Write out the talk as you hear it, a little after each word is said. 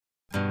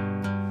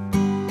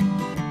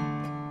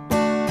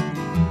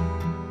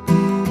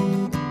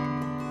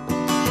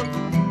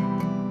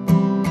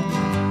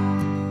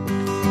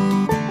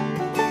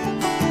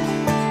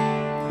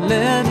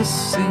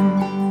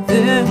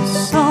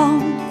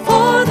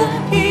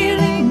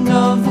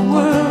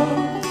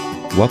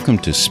Welcome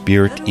to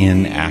Spirit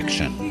in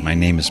Action. My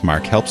name is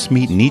Mark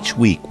Helpsmeet, and each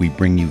week we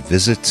bring you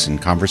visits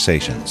and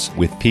conversations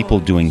with people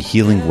doing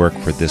healing work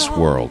for this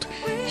world,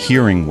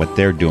 hearing what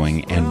they're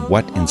doing and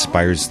what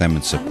inspires them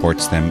and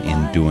supports them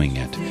in doing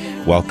it.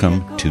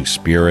 Welcome to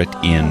Spirit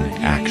in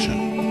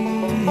Action.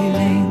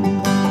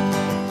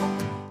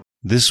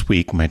 This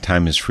week, my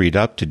time is freed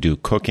up to do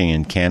cooking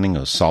and canning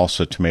of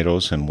salsa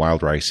tomatoes and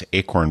wild rice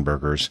acorn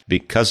burgers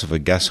because of a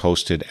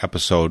guest-hosted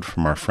episode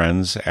from our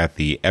friends at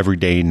the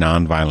Everyday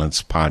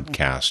Nonviolence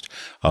podcast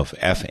of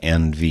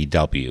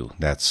FNVW.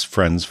 That's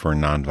Friends for a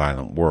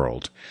Nonviolent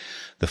World.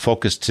 The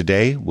focus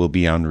today will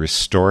be on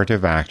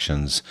restorative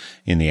actions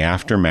in the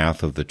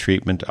aftermath of the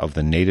treatment of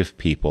the native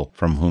people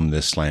from whom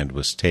this land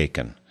was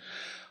taken.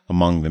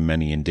 Among the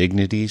many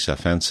indignities,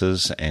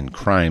 offenses, and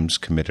crimes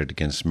committed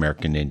against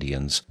American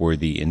Indians were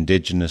the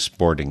indigenous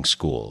boarding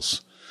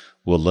schools.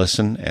 We'll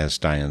listen as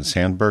Diane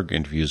Sandberg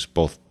interviews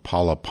both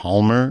Paula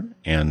Palmer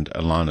and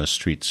Ilana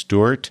Street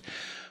Stewart.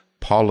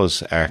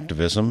 Paula's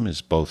activism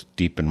is both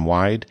deep and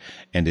wide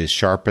and is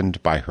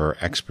sharpened by her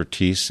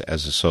expertise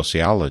as a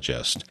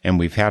sociologist, and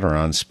we've had her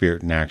on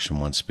Spirit in Action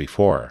once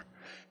before.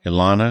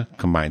 Ilana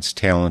combines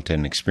talent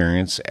and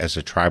experience as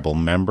a tribal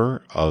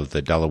member of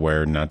the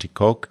Delaware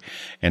Nanticoke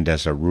and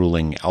as a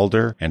ruling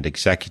elder and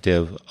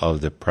executive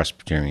of the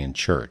Presbyterian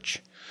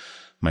Church.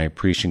 My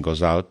appreciation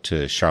goes out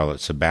to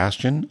Charlotte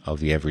Sebastian of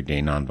the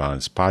Everyday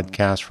Nonviolence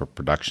podcast for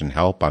production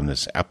help on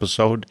this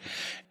episode,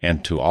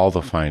 and to all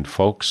the fine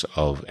folks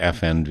of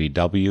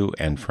FNVW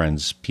and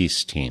Friends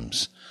Peace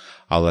Teams.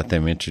 I'll let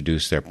them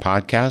introduce their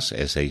podcast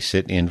as they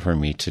sit in for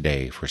me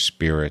today for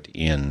Spirit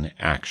in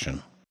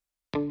Action.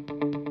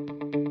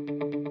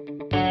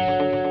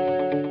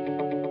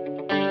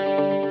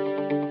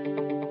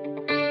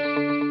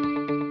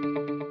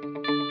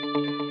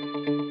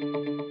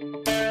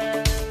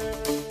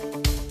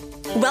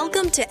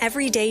 Welcome to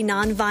Everyday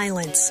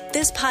Nonviolence.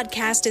 This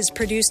podcast is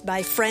produced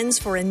by Friends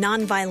for a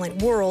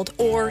Nonviolent World,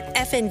 or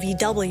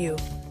FNVW.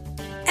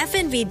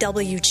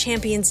 FNVW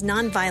champions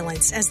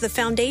nonviolence as the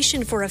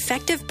foundation for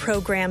effective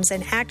programs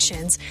and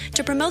actions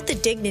to promote the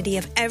dignity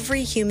of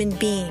every human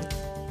being.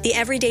 The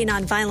Everyday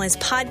Nonviolence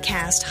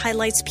podcast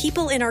highlights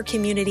people in our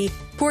community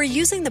who are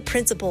using the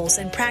principles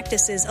and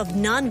practices of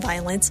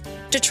nonviolence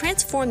to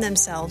transform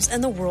themselves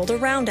and the world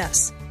around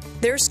us.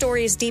 Their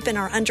stories deepen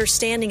our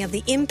understanding of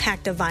the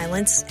impact of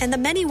violence and the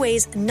many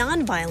ways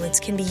nonviolence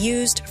can be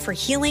used for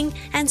healing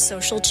and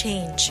social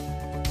change.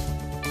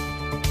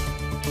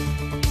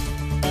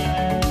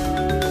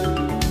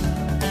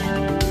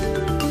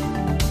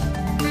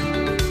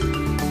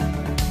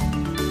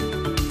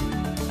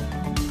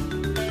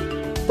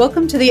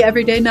 Welcome to the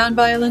Everyday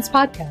Nonviolence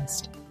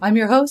podcast. I'm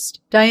your host,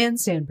 Diane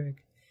Sandberg.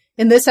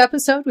 In this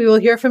episode, we will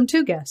hear from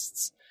two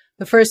guests.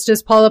 The first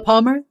is Paula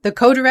Palmer, the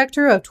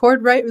co-director of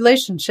Toward Right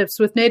Relationships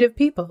with Native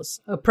Peoples,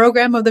 a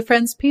program of the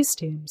Friends Peace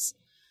Teams.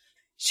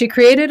 She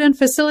created and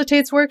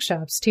facilitates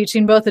workshops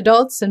teaching both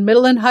adults and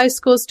middle and high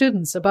school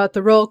students about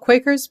the role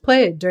Quakers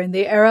played during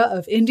the era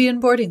of Indian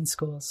boarding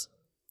schools.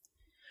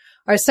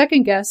 Our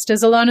second guest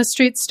is Ilana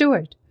Street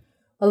Stewart.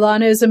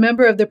 Ilana is a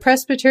member of the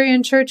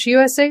Presbyterian Church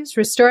USA's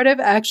Restorative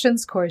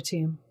Actions Core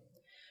Team.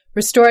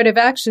 Restorative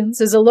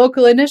Actions is a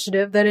local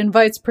initiative that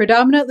invites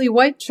predominantly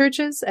white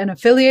churches and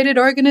affiliated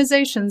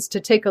organizations to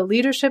take a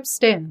leadership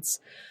stance,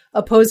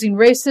 opposing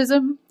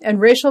racism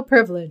and racial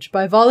privilege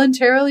by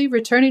voluntarily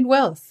returning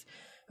wealth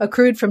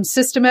accrued from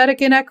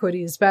systematic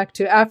inequities back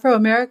to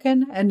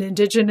Afro-American and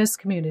Indigenous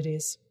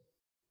communities.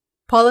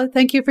 Paula,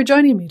 thank you for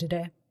joining me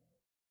today.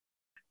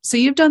 So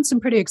you've done some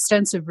pretty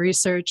extensive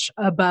research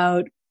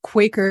about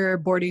Quaker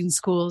boarding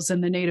schools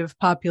and the Native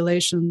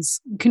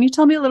populations. Can you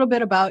tell me a little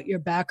bit about your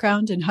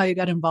background and how you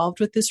got involved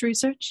with this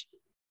research?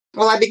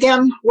 Well, I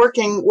began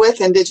working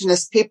with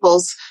Indigenous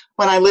peoples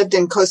when I lived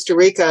in Costa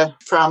Rica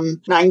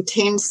from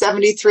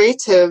 1973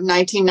 to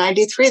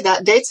 1993.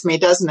 That dates me,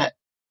 doesn't it?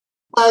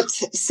 But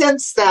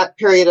since that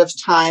period of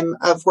time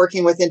of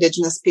working with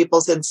Indigenous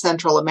peoples in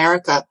Central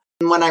America,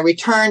 when I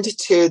returned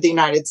to the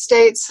United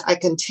States, I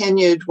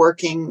continued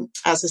working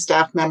as a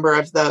staff member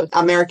of the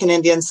American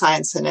Indian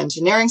Science and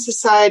Engineering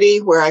Society,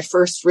 where I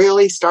first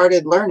really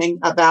started learning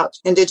about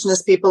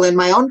Indigenous people in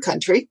my own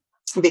country,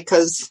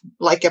 because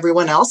like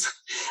everyone else,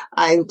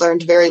 I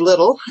learned very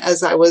little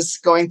as I was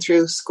going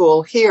through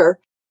school here.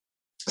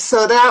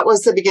 So that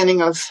was the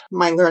beginning of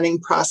my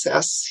learning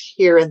process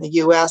here in the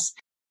U.S.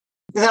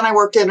 Then I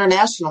worked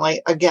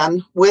internationally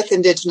again with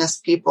Indigenous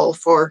people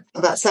for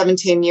about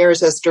 17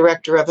 years as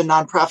director of a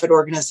nonprofit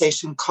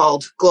organization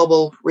called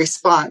Global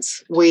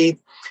Response. We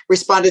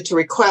responded to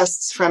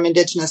requests from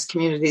Indigenous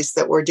communities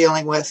that were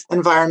dealing with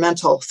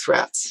environmental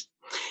threats.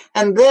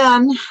 And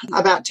then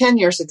about 10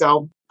 years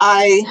ago,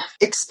 I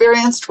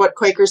experienced what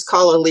Quakers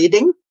call a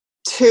leading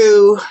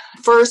to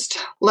first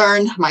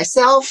learn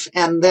myself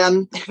and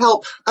then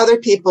help other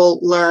people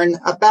learn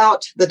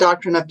about the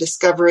doctrine of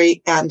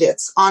discovery and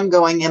its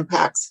ongoing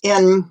impacts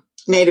in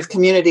Native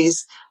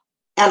communities.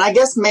 And I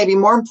guess maybe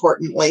more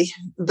importantly,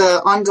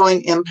 the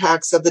ongoing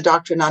impacts of the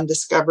doctrine of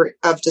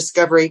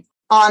discovery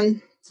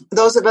on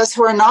those of us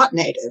who are not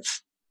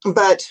Native.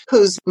 but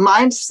whose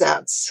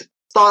mindsets,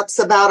 thoughts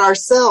about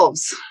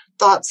ourselves,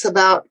 thoughts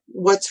about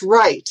what's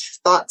right,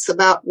 thoughts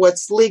about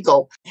what's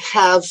legal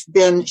have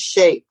been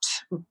shaped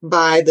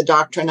by the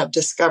doctrine of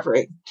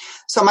discovery.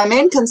 So my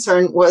main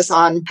concern was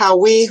on how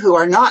we who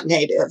are not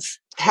Native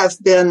have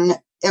been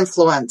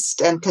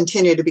influenced and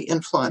continue to be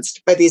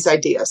influenced by these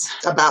ideas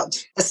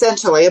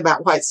essentially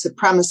about white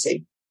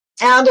supremacy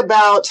and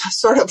about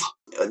sort of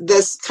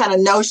this kind of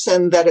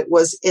notion that it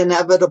was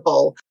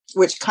inevitable,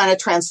 which kind of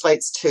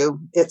translates to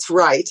it's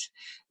right,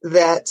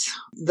 that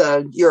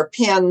the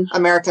European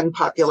American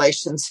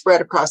population spread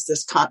across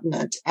this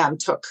continent and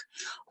took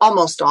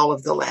almost all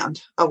of the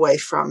land away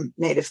from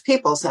Native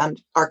peoples,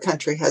 and our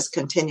country has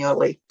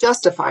continually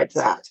justified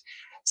that.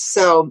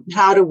 So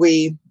how do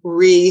we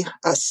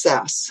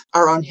reassess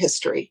our own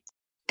history?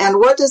 And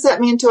what does that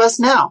mean to us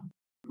now?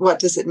 What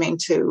does it mean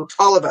to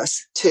all of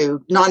us,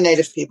 to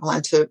non-Native people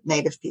and to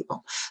Native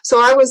people?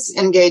 So I was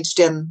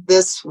engaged in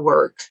this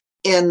work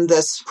in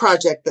this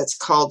project that's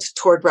called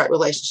Toward Right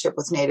Relationship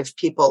with Native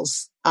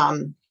Peoples,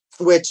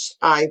 which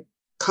I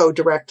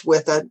co-direct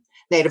with a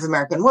Native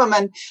American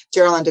woman,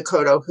 Geraldine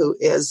Dakota, who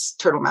is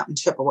Turtle Mountain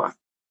Chippewa.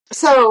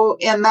 So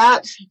in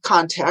that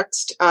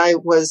context, I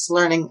was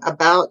learning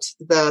about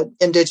the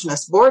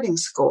Indigenous boarding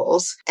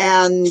schools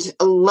and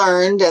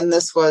learned, and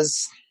this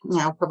was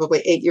probably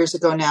 8 years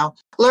ago now,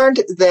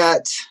 learned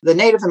that the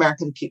Native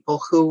American people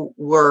who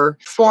were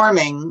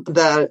forming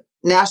the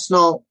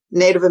National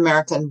Native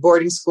American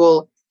Boarding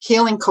School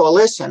Healing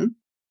Coalition,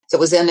 it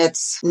was in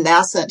its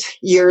nascent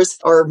years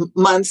or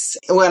months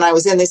when I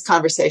was in these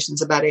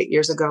conversations about 8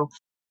 years ago,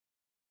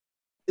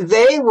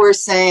 they were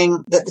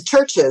saying that the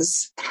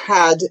churches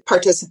had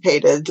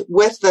participated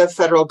with the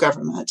federal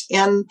government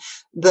in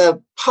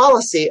the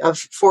policy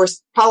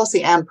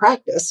and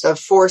practice of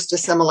forced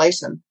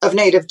assimilation of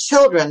Native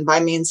children by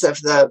means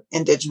of the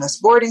Indigenous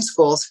boarding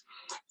schools.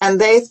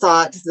 And they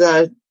thought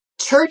the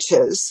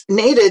churches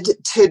needed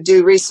to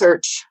do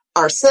research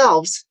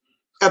ourselves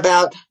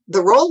about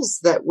the roles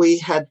that we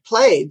had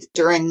played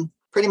during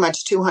pretty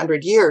much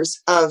 200 years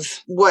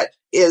of what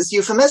is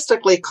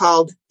euphemistically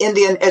called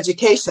Indian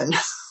education,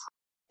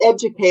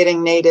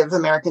 educating Native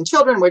American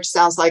children, which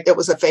sounds like it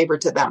was a favor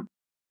to them.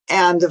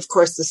 And of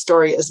course, the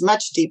story is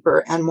much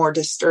deeper and more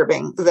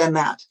disturbing than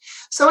that.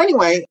 So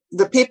anyway,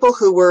 the people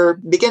who were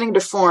beginning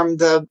to form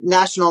the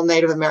National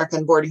Native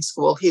American Boarding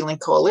School Healing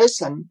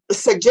Coalition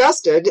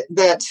suggested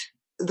that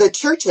the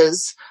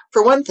churches,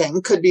 for one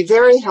thing, could be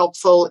very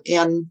helpful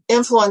in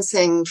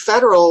influencing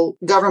federal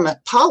government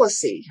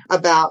policy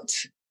about,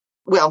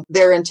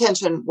 their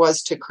intention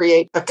was to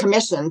create a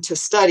commission to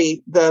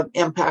study the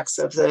impacts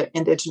of the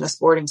Indigenous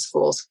boarding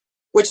schools,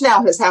 which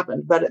now has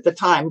happened, but at the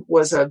time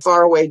was a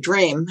faraway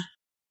dream.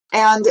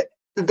 And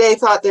they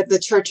thought that the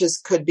churches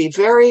could be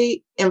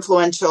very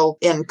influential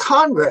in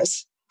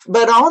Congress,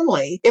 but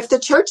only if the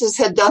churches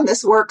had done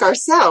this work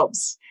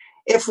ourselves.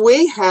 If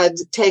we had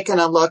taken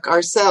a look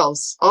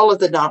ourselves, all of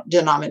the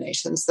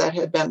denominations that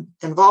had been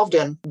involved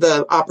in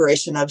the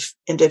operation of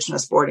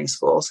Indigenous boarding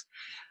schools.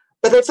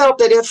 But they felt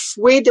that if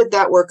we did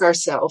that work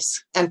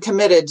ourselves and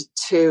committed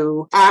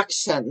to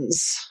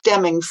actions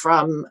stemming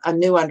from a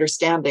new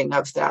understanding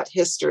of that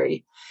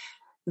history,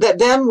 that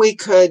then we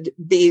could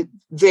be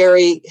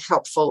very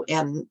helpful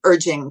in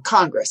urging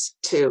Congress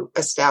to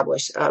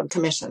establish a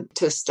commission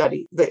to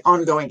study the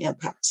ongoing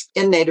impacts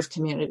in Native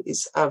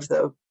communities of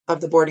the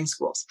boarding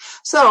schools.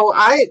 So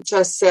I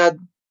just said,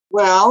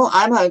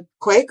 I'm a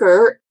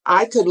Quaker.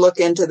 I could look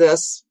into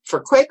this for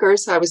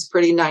Quakers. I was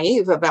pretty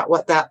naive about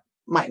what that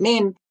might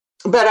mean.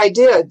 But I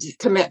did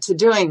commit to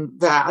doing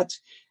that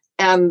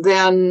and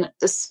then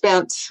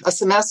spent a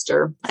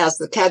semester as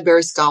the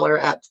Cadbury Scholar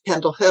at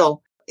Pendle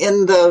Hill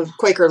in the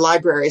Quaker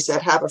libraries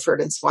at Haverford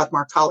and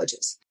Swarthmore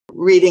colleges,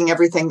 reading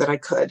everything that I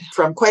could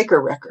from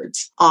Quaker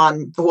records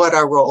on what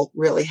our role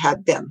really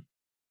had been.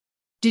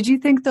 Did you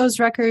think those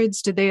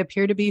records, did they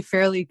appear to be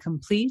fairly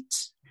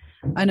complete?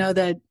 I know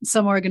that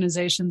some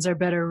organizations are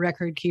better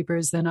record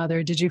keepers than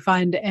others. Did you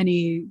find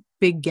any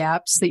big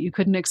gaps that you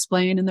couldn't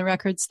explain in the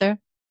records there?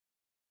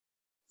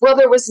 Well,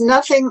 there was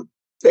no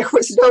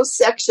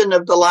section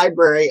of the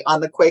library on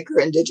the Quaker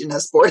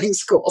Indigenous boarding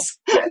schools.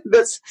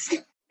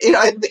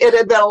 It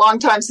had been a long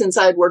time since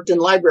I had worked in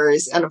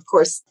libraries. And of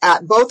course,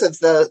 at both of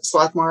the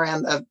Swarthmore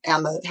and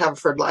the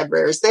Haverford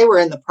libraries, they were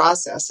in the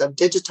process of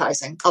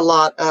digitizing a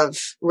lot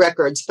of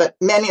records. But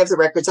many of the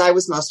records I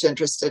was most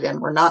interested in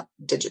were not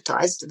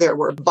digitized. There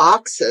were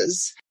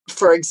boxes,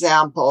 for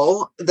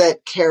example,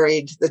 that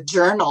carried the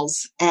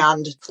journals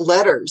and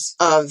letters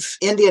of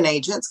Indian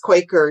agents,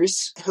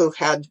 Quakers, who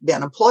had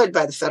been employed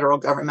by the federal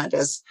government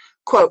as,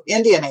 quote,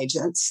 Indian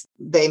agents.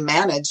 They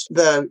managed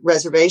the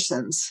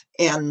reservations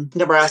in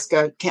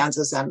Nebraska,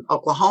 Kansas, and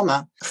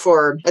Oklahoma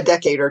for a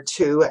decade or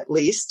two at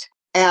least.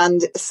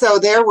 And so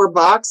there were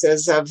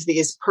boxes of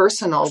these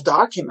personal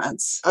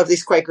documents of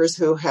these Quakers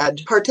who had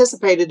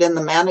participated in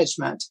the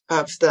management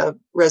of the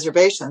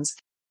reservations,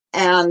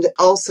 and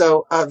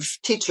also of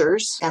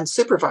teachers and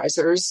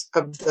supervisors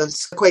of the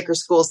Quaker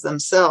schools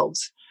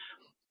themselves.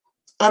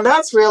 And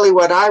that's really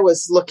what I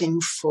was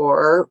looking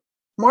for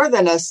more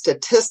than a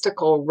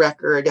statistical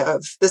record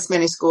of this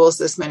many schools,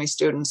 this many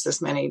students,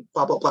 this many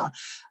blah, blah, blah.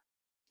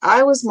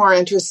 I was more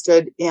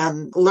interested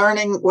in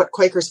learning what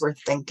Quakers were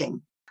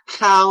thinking,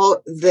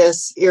 how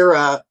this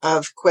era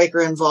of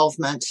Quaker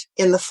involvement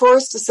in the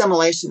forced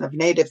assimilation of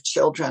Native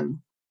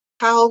children,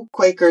 how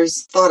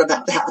Quakers thought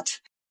about that,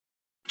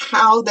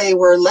 how they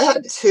were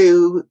led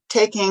to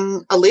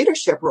taking a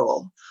leadership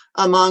role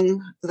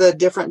among the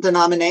different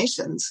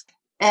denominations,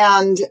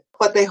 and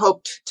what they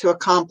hoped to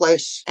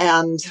accomplish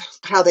and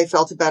how they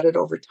felt about it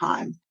over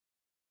time.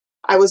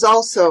 I was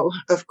also,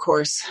 of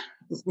course,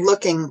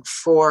 looking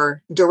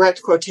for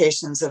direct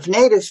quotations of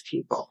Native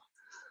people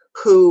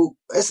who,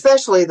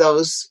 especially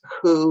those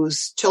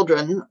whose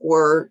children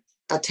were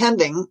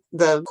attending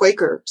the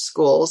Quaker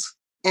schools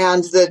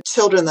and the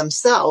children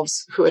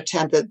themselves who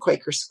attended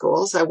Quaker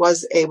schools. I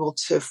was able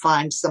to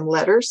find some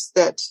letters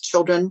that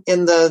children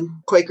in the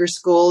Quaker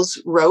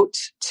schools wrote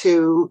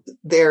to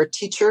their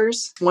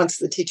teachers once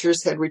the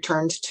teachers had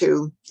returned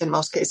to, in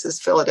most cases,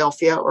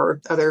 Philadelphia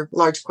or other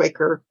large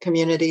Quaker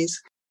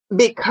communities,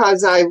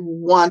 because I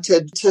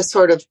wanted to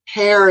sort of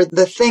pair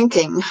the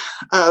thinking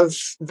of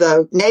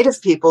the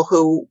Native people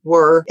who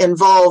were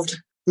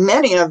involved,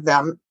 many of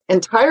them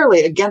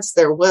entirely against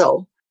their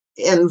will,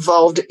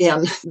 involved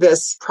in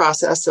this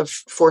process of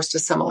forced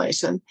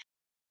assimilation.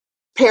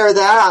 Pair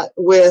that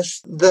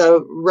with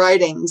the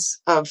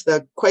writings of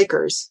the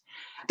Quakers.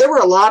 There were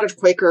a lot of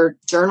Quaker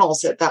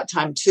journals at that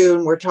time too,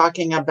 and we're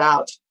talking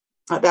about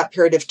that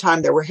period of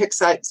time. There were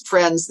Hicksite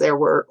Friends, there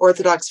were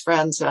Orthodox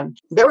Friends, and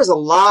there was a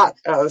lot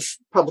of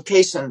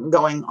publication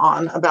going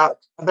on about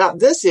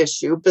this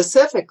issue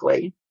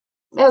specifically,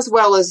 as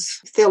well as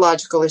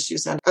theological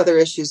issues and other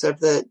issues of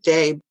the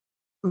day.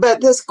 But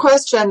this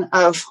question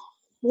of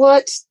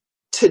what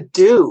to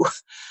do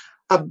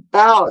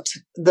about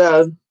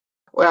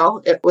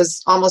it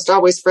was almost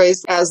always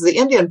phrased as the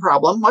Indian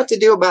problem, what to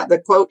do about the,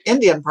 quote,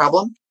 Indian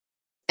problem.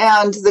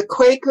 And the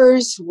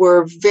Quakers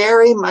were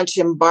very much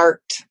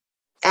embarked,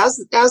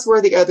 as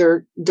were the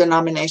other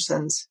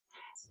denominations,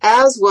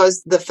 as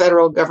was the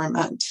federal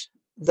government.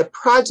 The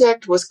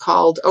project was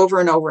called over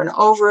and over and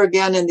over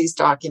again in these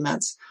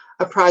documents,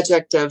 a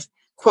project of,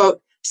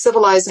 quote,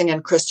 civilizing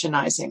and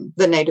Christianizing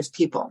the Native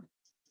people.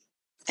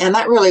 And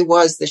that really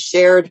was the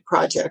shared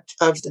project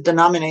of the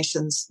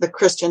denominations, the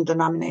Christian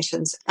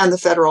denominations, and the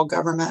federal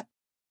government.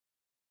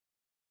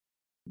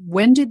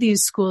 When did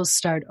these schools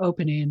start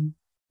opening?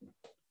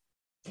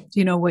 Do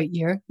you know what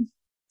year?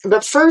 The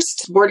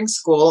first boarding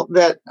school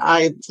that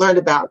I learned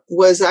about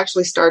was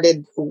actually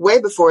started way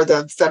before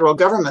the federal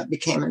government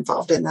became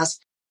involved in this.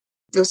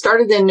 It was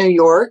started in New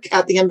York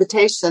at the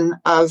invitation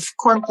of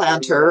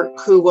Cornplanter,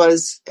 who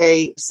was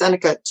a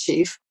Seneca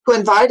chief, who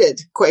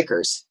invited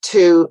Quakers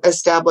to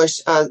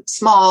establish a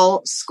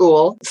small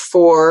school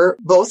for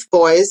both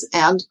boys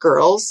and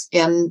girls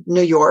in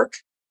New York.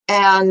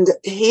 And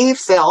he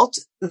felt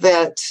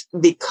that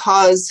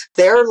because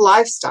their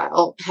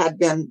lifestyle had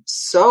been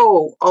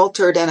so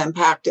altered and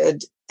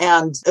impacted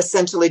and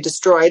essentially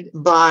destroyed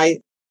by,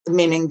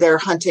 meaning their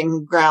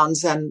hunting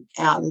grounds and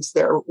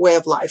their way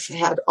of life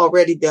had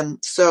already been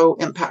so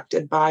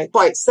impacted by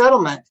white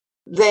settlement,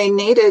 they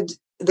needed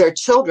their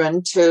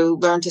children to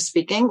learn to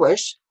speak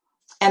English,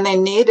 and they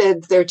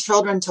needed their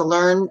children to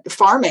learn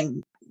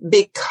farming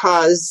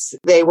because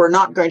they were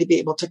not going to be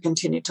able to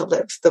continue to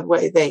live the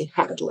way they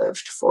had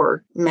lived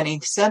for many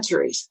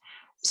centuries.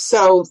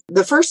 So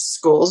the first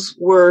schools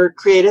were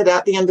created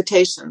at the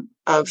invitation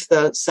of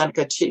the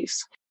Seneca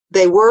chiefs.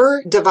 They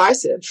were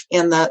divisive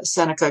in the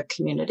Seneca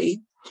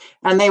community,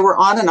 and they were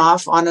on and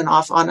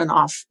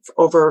off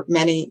over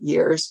many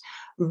years.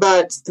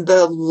 But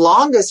the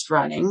longest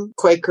running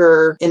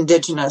Quaker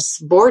indigenous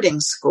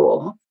boarding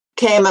school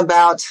came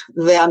about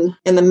then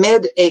in the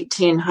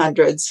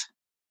mid-1800s.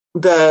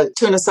 The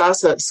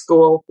Tunasasa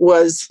School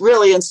was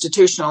really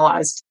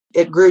institutionalized.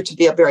 It grew to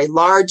be a very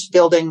large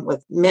building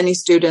with many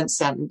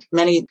students and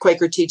many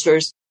Quaker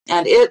teachers.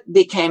 And it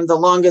became the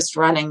longest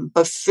running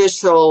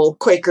official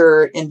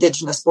Quaker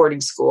indigenous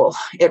boarding school.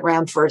 It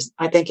ran for,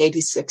 I think,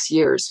 86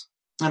 years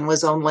and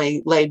was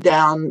only laid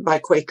down by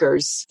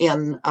Quakers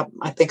in,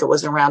 I think it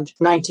was around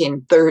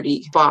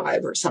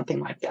 1935 or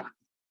something like that.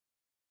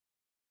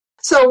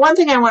 So one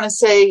thing I want to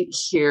say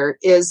here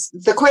is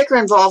the Quaker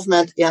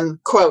involvement in,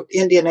 quote,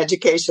 Indian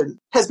education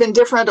has been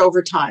different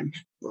over time.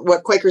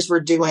 What Quakers were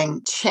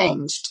doing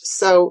changed.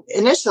 So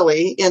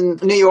initially in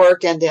New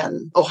York and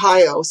in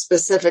Ohio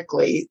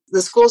specifically,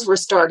 the schools were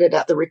started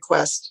at the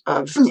request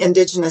of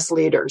indigenous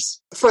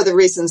leaders for the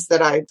reasons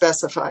that I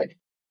specified.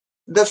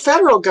 The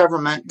federal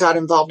government got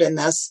involved in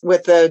this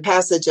with the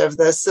passage of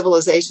the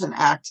Civilization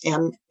Act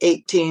in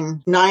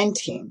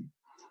 1819.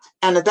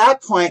 And at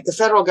that point, the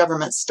federal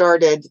government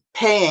started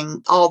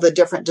paying all the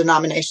different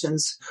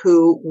denominations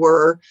who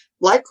were,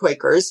 like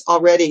Quakers,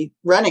 already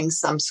running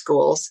some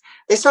schools.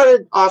 They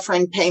started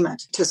offering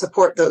payment to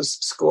support those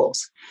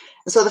schools.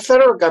 And so the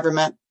federal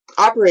government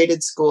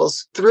operated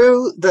schools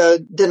through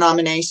the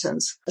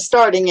denominations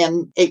starting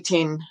in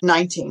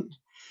 1819.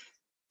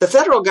 The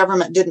federal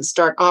government didn't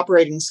start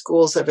operating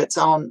schools of its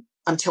own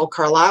until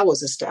Carlisle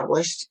was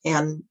established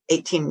in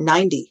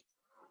 1890.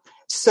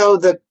 So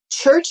the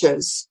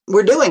churches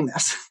were doing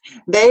this.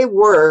 They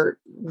were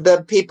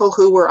the people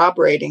who were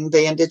operating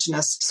the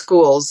indigenous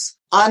schools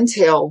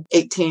until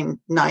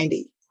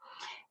 1890.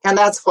 And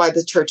that's why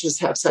the churches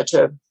have such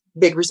a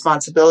big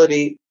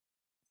responsibility.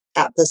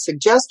 At the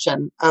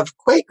suggestion of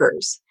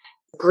Quakers,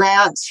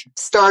 Grant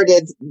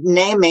started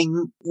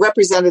naming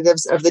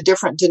representatives of the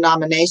different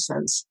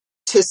denominations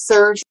to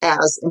serve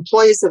as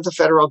employees of the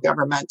federal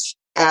government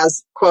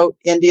as, quote,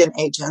 Indian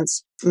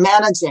agents,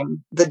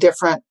 managing the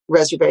different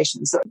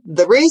reservations.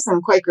 The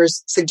reason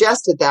Quakers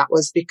suggested that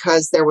was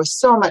because there was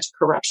so much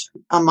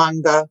corruption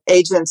among the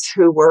agents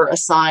who were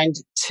assigned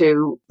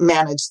to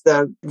manage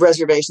the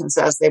reservations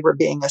as they were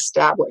being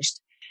established.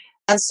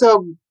 And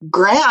so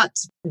Grant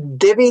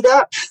divvied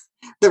up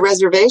the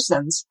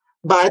reservations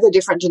by the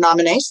different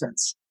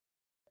denominations.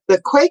 The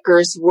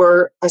Quakers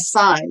were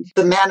assigned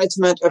the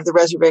management of the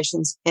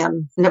reservations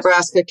in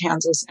Nebraska,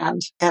 Kansas,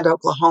 and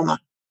Oklahoma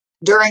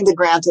during the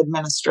Grant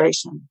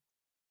administration.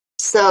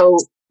 So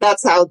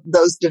that's how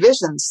those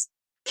divisions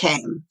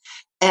came.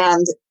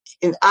 And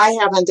I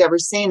haven't ever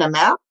seen a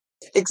map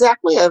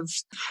exactly of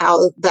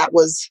how that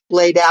was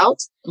laid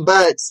out,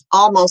 but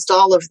almost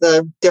all of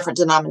the different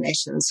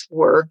denominations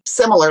were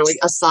similarly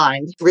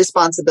assigned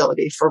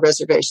responsibility for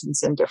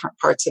reservations in different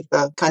parts of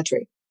the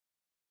country.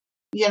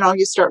 You know,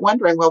 you start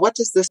wondering, well, what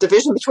does this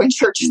division between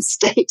church and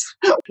state?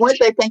 Weren't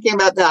they thinking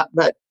about that?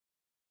 But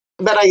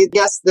I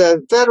guess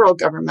the federal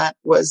government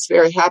was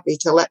very happy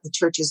to let the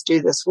churches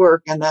do this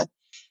work,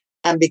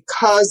 and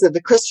because of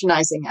the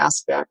Christianizing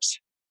aspect,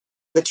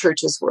 the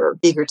churches were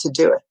eager to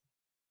do it.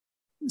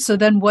 So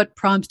then what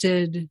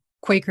prompted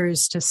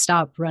Quakers to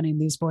stop running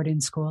these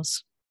boarding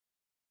schools?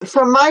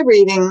 From my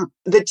reading,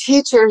 the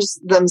teachers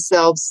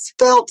themselves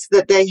felt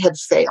that they had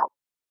failed.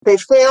 They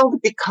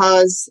failed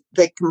because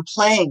they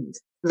complained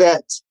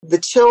that the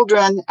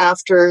children,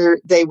 after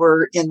they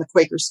were in the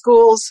Quaker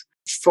schools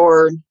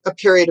for a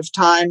period of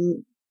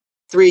time,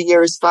 3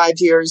 years, 5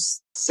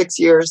 years, 6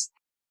 years,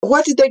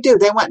 what did they do?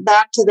 They went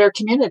back to their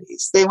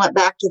communities. They went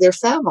back to their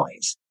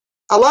families.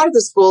 A lot of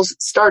the schools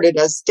started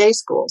as day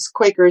schools.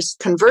 Quakers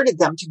converted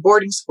them to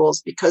boarding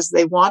schools because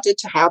they wanted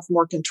to have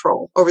more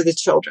control over the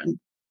children.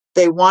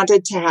 They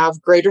wanted to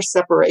have greater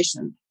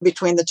separation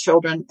between the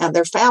children and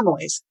their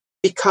families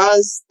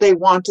because they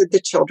wanted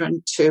the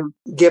children to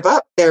give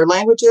up their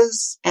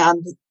languages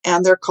and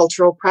their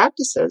cultural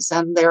practices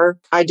and their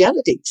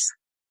identities.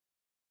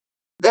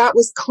 That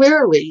was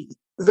clearly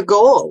the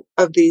goal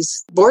of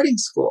these boarding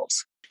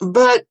schools.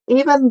 But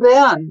even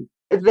then,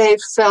 they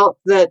felt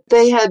that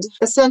they had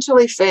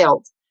essentially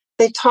failed.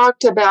 They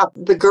talked about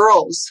the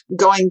girls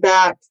going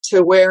back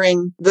to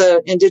wearing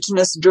the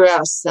indigenous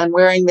dress and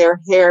wearing their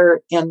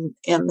hair in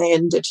the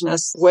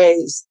indigenous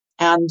ways.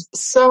 And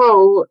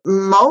so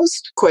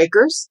most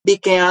Quakers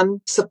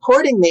began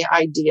supporting the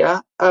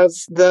idea of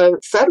the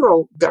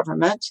federal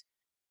government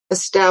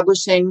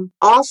establishing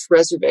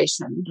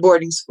off-reservation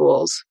boarding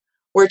schools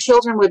where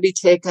children would be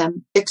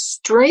taken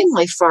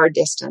extremely far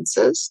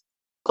distances.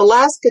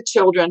 Alaska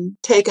children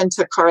taken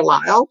to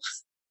Carlisle,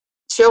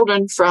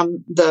 children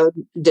from the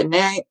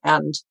Dene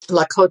and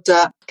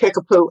Lakota,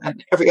 Kickapoo,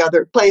 and every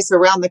other place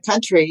around the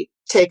country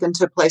taken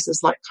to places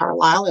like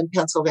Carlisle in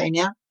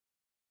Pennsylvania.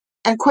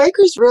 And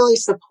Quakers really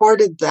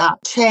supported that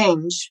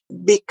change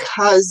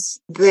because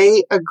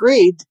they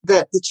agreed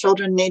that the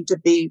children need to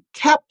be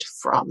kept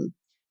from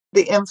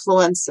the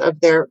influence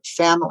of their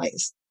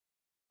families.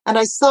 And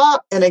I saw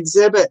an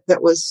exhibit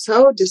that was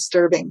so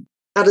disturbing.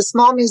 At a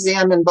small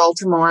museum in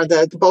Baltimore,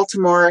 the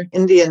Baltimore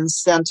Indian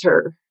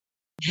Center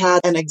had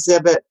an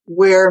exhibit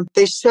where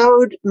they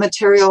showed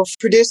material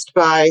produced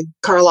by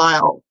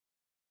Carlisle,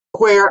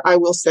 where I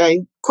will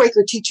say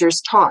Quaker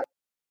teachers taught.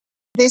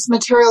 These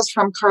materials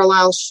from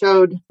Carlisle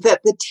showed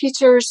that the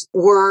teachers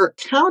were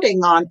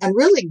counting on and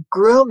really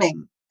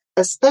grooming,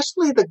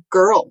 especially the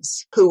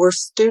girls who were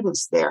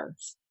students there,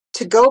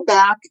 to go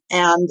back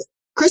and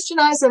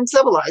Christianize and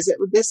civilize it.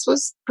 This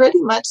was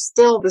pretty much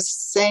still the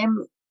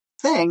same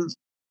thing.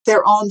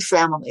 Their own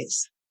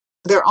families,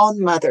 their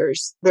own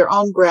mothers, their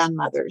own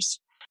grandmothers.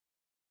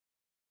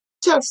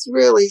 Just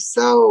really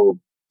so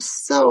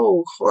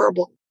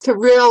horrible to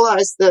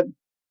realize the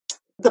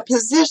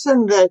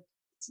position that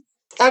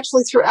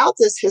actually throughout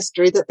this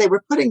history that they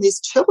were putting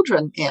these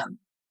children in,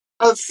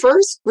 of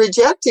first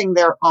rejecting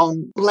their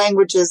own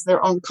languages,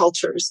 their own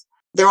cultures,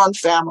 their own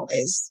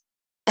families,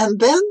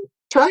 and then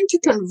trying to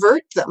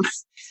convert them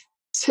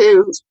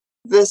to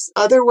this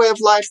other way of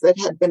life that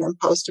had been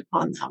imposed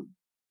upon them.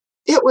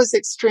 It was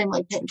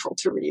extremely painful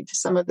to read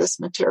some of this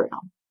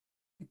material.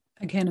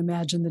 I can't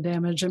imagine the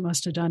damage it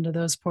must have done to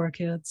those poor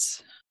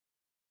kids.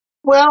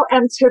 Well,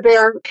 and to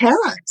their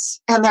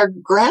parents and their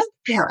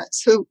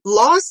grandparents who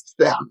lost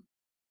them.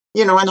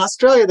 You know, in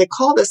Australia, they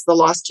call this the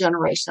lost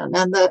generation,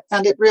 and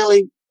it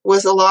really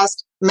was a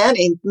lost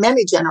many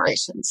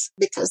generations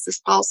because this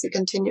policy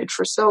continued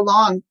for so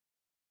long.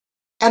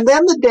 And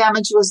then the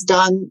damage was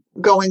done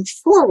going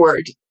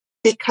forward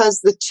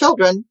because the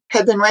children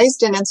had been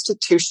raised in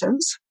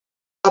institutions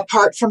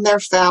apart from their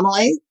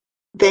family.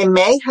 They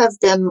may have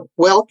been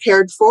well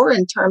cared for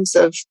in terms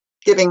of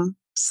given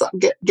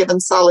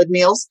solid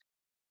meals,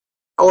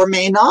 or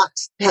may not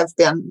have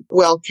been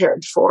well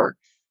cared for.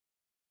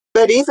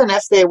 But even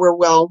if they were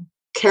well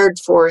cared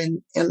for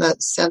in the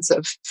sense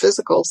of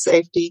physical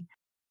safety,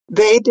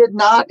 they did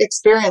not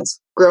experience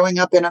growing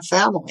up in a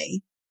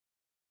family.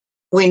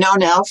 We know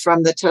now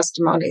from the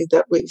testimony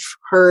that we've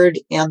heard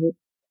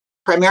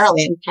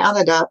primarily in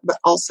Canada, but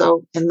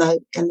also in the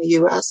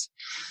U.S.,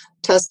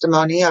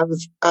 testimony of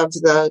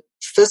the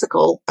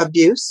physical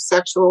abuse,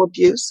 sexual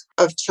abuse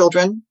of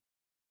children.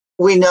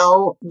 We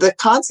know the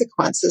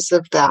consequences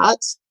of that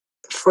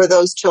for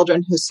those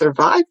children who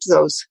survived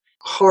those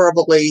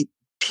horribly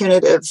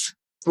punitive,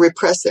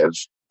 repressive,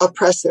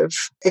 oppressive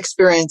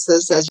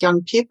experiences as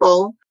young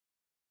people.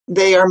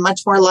 They are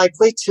much more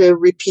likely to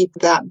repeat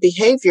that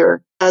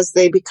behavior as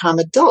they become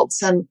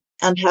adults and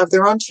have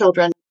their own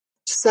children.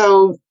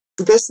 So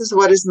this is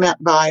what is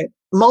meant by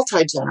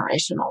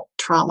multi-generational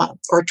trauma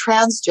or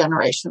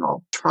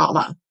transgenerational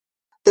trauma,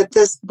 that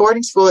this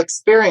boarding school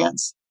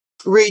experience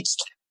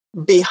reached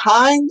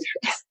behind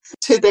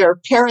to their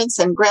parents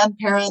and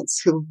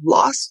grandparents who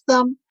lost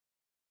them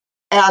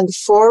and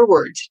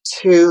forward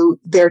to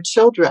their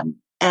children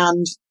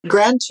and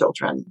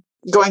grandchildren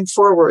going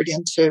forward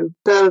into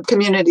the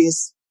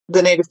communities,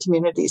 the Native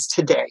communities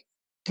today,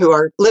 who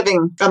are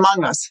living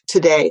among us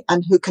today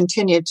and who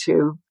continue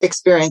to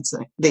experience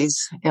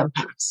these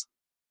impacts.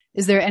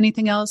 Is there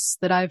anything else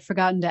that I've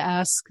forgotten to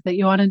ask that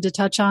you wanted to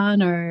touch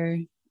on, or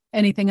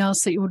anything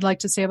else that you would like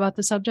to say about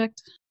the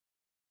subject?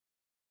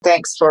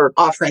 Thanks for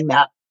offering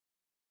that.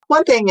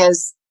 One thing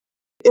is,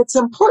 it's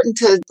important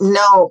to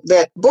know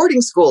that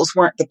boarding schools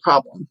weren't the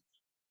problem.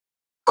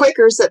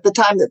 Quakers, at the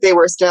time that they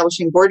were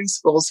establishing boarding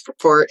schools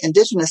for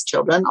Indigenous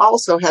children,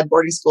 also had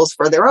boarding schools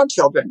for their own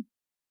children.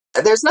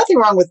 There's nothing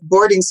wrong with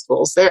boarding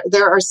schools.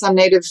 There are some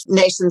Native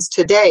nations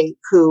today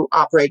who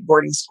operate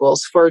boarding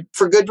schools for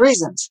good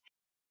reasons.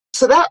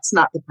 So that's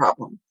not the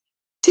problem.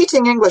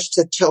 Teaching English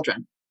to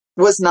children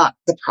was not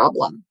the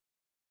problem.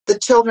 The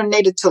children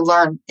needed to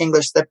learn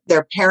English.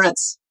 Their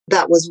parents,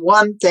 that was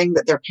one thing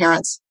that their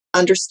parents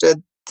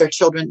understood their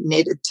children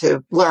needed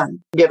to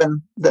learn,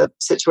 given the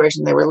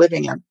situation they were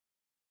living in.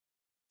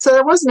 So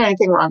there wasn't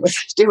anything wrong with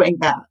doing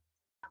that.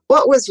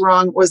 What was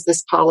wrong was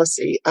this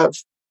policy of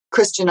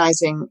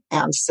Christianizing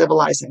and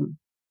civilizing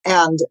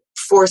and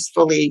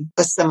forcefully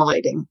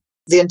assimilating,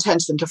 the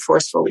intention to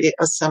forcefully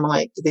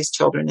assimilate these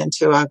children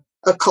into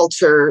a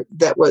culture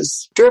that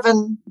was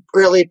driven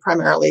really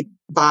primarily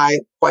by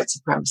white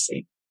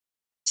supremacy.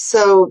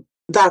 So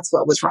that's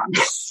what was wrong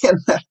in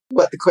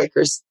what the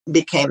Quakers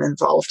became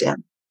involved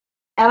in.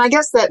 And I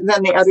guess that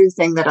then the other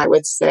thing that I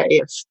would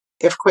say,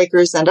 if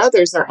Quakers and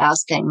others are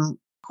asking,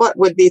 what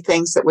would be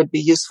things that would be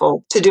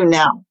useful to do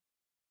now?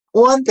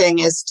 One thing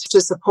is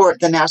to support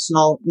the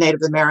National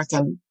Native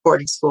American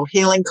Boarding School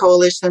Healing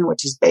Coalition,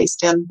 which is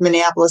based in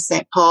Minneapolis,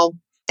 St. Paul.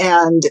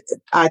 And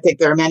I think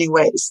there are many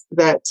ways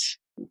that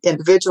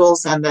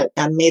individuals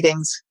and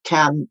meetings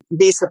can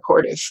be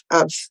supportive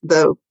of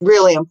the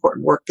really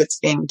important work that's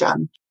being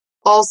done.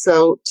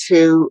 Also,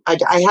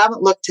 I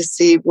haven't looked to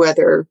see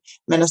whether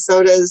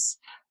Minnesota's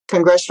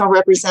congressional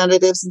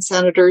representatives and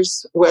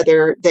senators,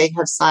 whether they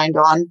have signed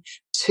on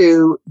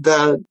to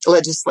the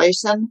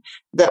legislation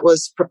that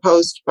was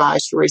proposed by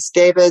Sharice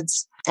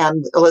Davids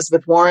and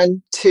Elizabeth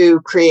Warren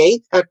to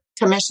create a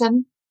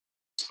commission.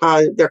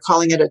 They're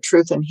calling it a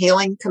Truth and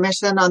Healing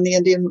Commission on the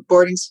Indian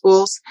boarding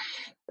schools.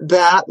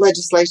 That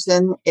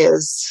legislation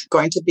is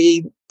going to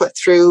be put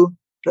through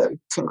the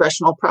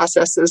congressional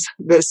processes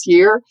this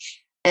year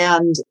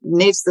and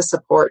needs the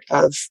support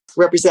of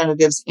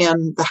representatives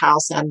in the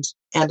House and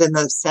in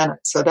the Senate.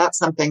 So that's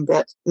something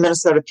that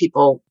Minnesota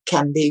people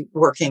can be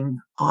working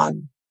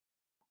on.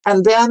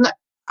 And then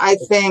I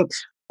think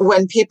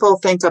when people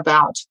think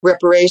about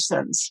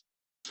reparations,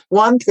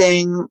 one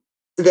thing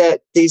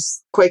that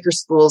these Quaker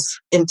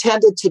schools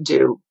intended to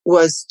do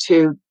was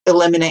to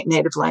eliminate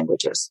native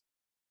languages.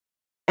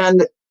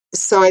 And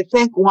so I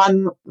think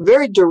one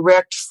very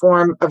direct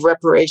form of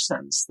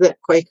reparations that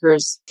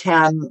Quakers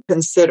can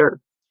consider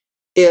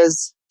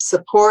is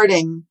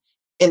supporting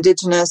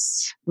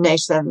Indigenous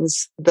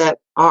nations that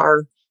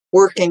are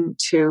working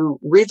to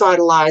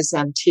revitalize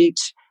and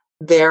teach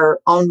their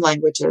own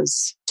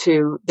languages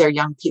to their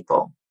young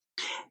people.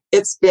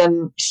 It's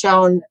been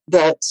shown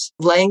that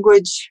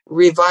language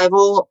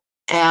revival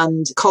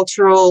and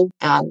cultural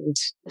and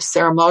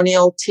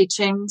ceremonial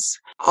teachings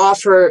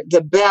offer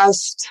the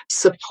best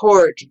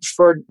support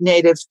for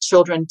Native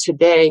children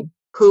today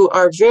who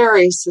are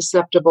very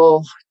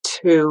susceptible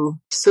to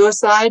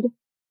suicide.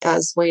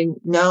 As we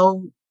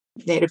know,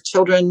 Native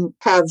children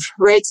have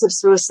rates of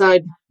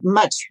suicide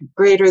much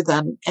greater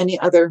than any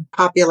other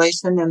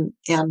population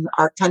in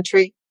our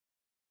country.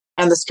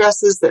 And the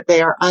stresses that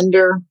they are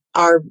under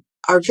are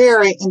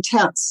very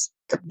intense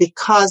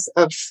because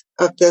of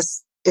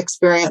this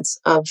experience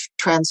of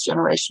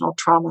transgenerational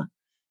trauma.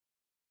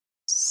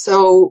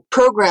 So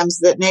programs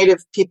that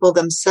Native people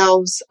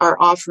themselves are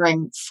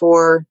offering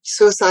for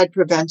suicide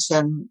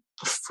prevention,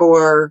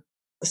 for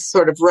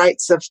sort of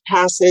rites of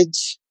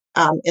passage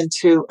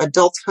into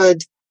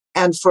adulthood,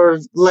 and for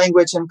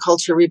language and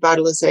culture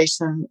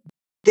revitalization.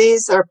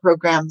 These are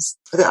programs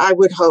that I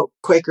would hope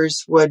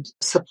Quakers would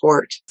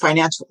support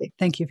financially.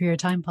 Thank you for your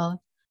time, Paula.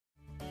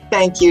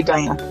 Thank you,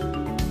 Diane.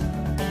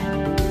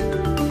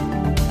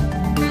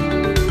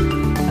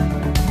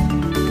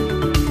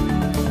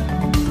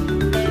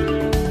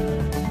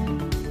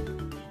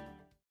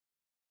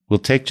 We'll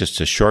take just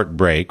a short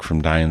break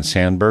from Diane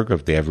Sandberg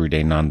of the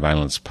Everyday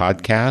Nonviolence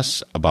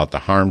podcast about the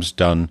harms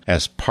done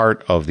as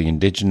part of the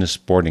Indigenous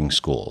boarding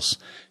schools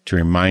to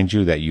remind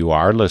you that you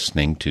are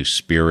listening to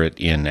Spirit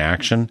in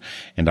Action,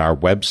 and our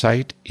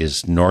website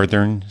is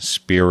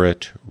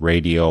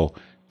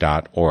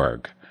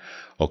northernspiritradio.org.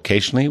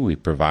 Occasionally, we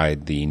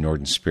provide the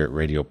Northern Spirit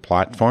Radio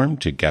platform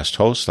to guest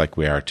hosts like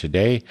we are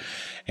today,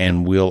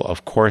 and we'll,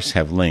 of course,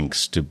 have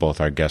links to both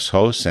our guest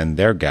hosts and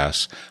their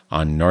guests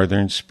on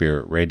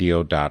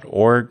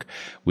northernspiritradio.org.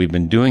 We've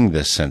been doing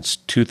this since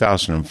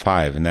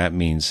 2005, and that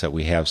means that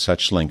we have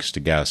such links to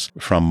guests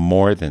from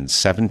more than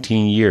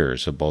 17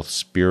 years of both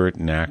Spirit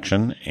in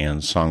Action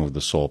and Song of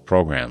the Soul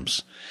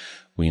programs.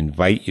 We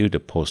invite you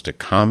to post a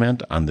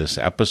comment on this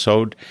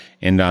episode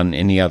and on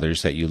any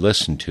others that you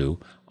listen to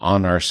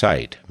on our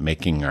site,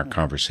 making our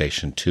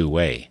conversation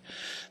two-way.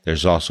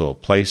 There's also a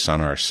place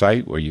on our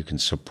site where you can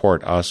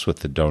support us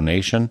with a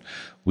donation.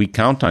 We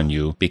count on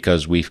you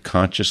because we've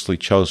consciously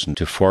chosen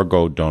to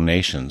forego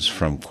donations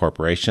from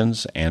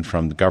corporations and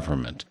from the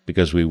government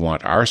because we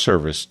want our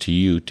service to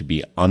you to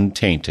be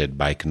untainted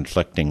by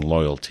conflicting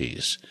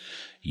loyalties.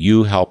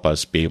 You help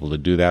us be able to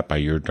do that by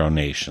your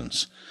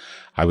donations.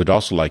 I would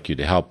also like you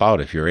to help out,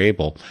 if you're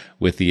able,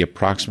 with the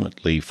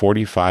approximately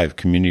 45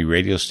 community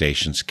radio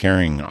stations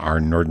carrying our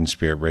Northern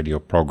Spirit Radio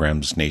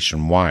programs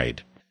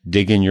nationwide.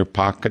 Dig in your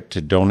pocket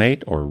to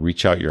donate or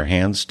reach out your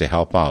hands to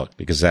help out,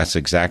 because that's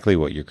exactly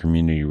what your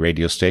community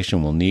radio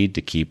station will need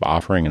to keep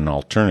offering an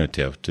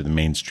alternative to the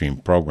mainstream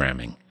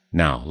programming.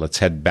 Now, let's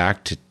head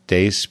back to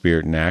today's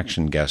Spirit in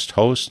Action guest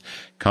host,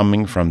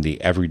 coming from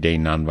the Everyday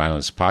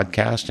Nonviolence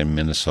podcast in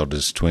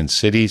Minnesota's Twin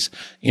Cities,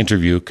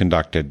 interview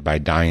conducted by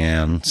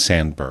Diane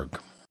Sandberg.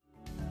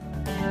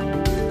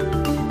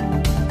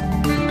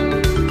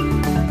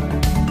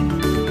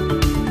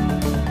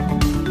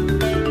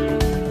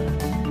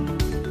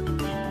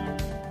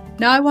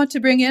 Now I want to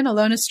bring in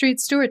Alona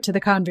Street Stewart to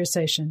the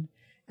conversation.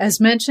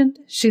 As mentioned,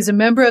 she's a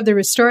member of the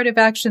Restorative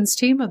Actions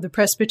team of the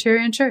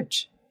Presbyterian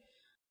Church.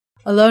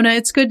 Alona,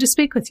 it's good to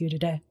speak with you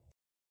today.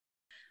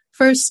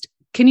 First,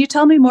 can you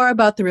tell me more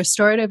about the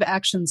Restorative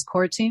Actions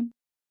core team?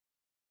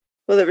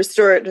 Well, the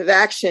Restorative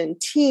Action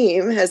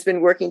team has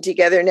been working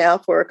together now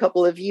for a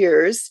couple of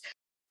years.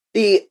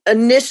 The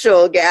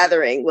initial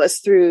gathering was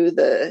through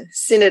the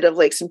Synod of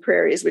Lakes and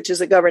Prairies, which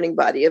is a governing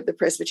body of the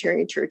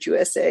Presbyterian Church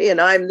USA,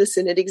 and I'm the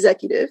Synod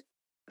executive.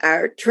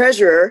 Our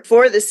treasurer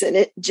for the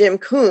Synod, Jim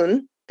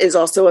Kuhn, is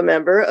also a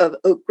member of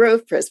Oak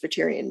Grove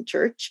Presbyterian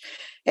Church.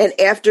 And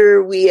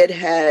after we had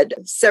had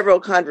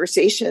several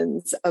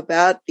conversations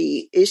about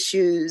the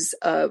issues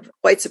of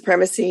white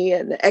supremacy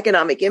and the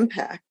economic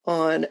impact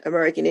on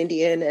American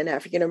Indian and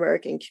African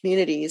American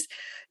communities,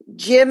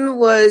 Jim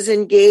was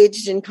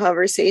engaged in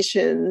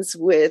conversations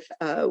with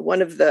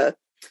one of the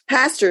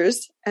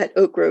pastors at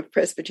Oak Grove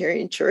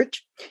Presbyterian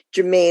Church,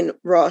 Jermaine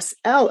Ross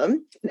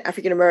Allen, an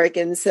African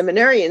American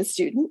seminarian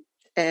student,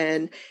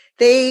 and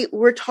they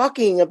were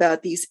talking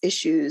about these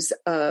issues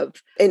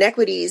of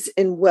inequities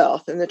in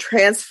wealth and the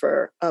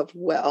transfer of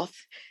wealth.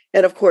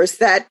 And of course,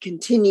 that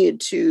continued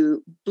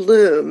to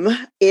bloom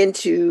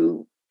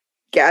into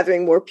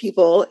gathering more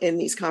people in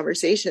these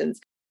conversations.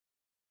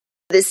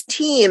 This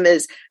team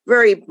is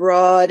very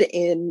broad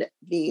in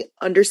the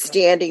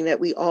understanding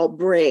that we all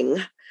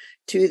bring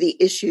to the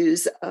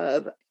issues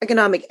of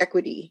economic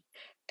equity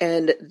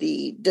and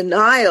the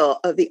denial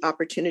of the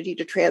opportunity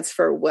to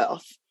transfer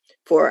wealth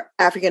for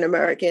African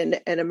American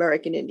and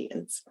American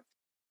Indians.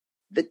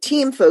 The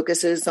team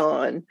focuses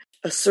on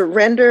a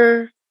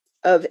surrender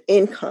of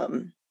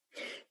income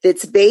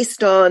that's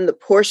based on the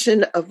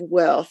portion of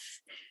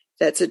wealth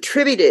that's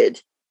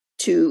attributed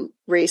to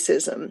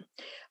racism.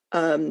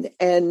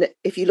 And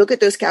if you look at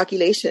those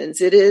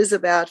calculations, it is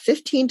about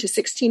 15 to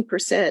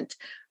 16%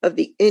 of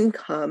the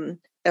income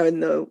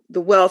and the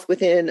wealth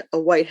within a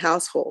white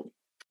household.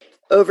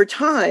 Over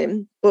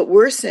time, what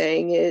we're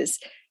saying is,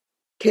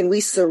 can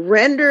we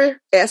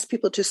ask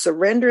people to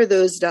surrender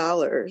those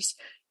dollars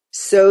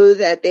so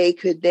that they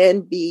could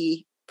then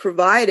be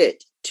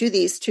provided to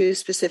these two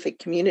specific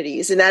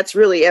communities? And that's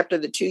really after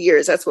the 2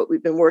 years. That's what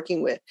we've been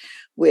working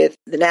with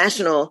the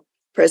National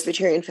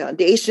Presbyterian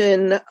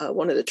Foundation,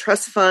 one of the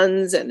trust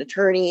funds and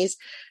attorneys,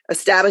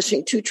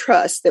 establishing two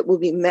trusts that will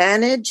be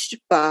managed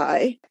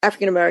by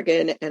African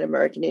American and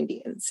American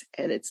Indians.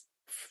 And it's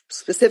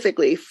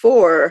specifically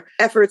for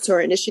efforts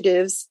or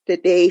initiatives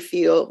that they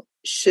feel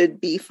should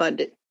be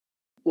funded.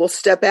 We'll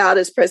step out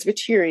as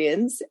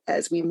Presbyterians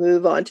as we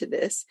move on to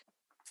this.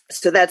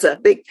 So that's a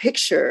big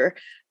picture.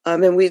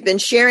 And we've been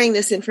sharing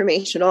this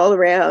information all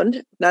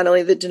around, not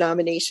only the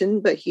denomination,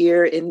 but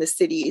here in the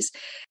cities.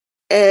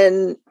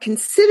 and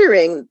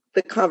considering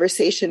the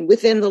conversation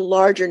within the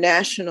larger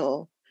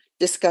national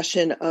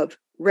discussion of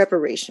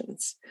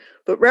reparations.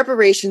 But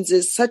reparations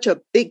is such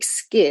a big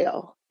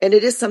scale, and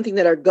it is something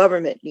that our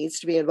government needs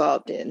to be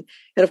involved in.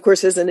 And of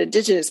course, as an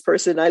Indigenous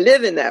person, I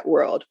live in that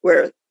world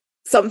where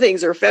some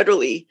things are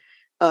federally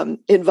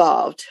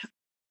involved.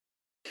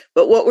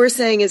 But what we're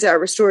saying is our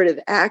restorative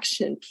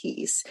action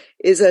piece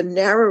is a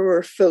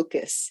narrower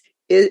focus.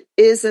 It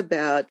is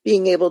about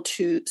being able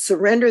to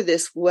surrender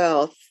this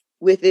wealth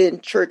within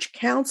church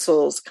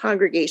councils,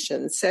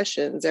 congregations,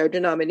 sessions, our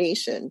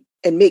denomination,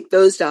 and make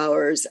those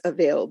dollars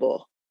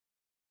available.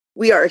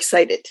 We are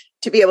excited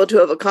to be able to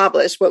have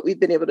accomplished what we've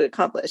been able to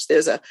accomplish.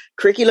 There's a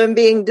curriculum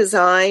being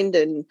designed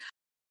and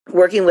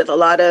working with a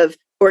lot of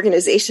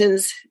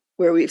organizations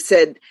where we've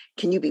said,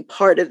 can you be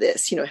part of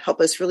this? Help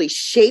us really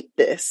shape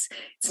this.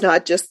 It's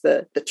not just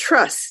the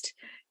trust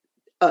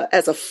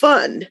as a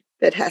fund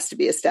that has to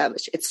be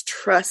established. It's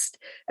trust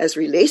as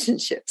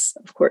relationships,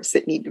 of course,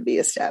 that need to be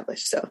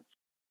established. So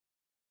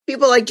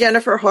people like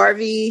Jennifer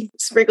Harvey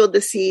sprinkled the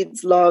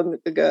seeds long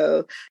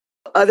ago.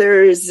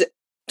 Others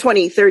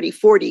 20, 30,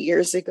 40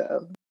 years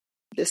ago.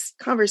 This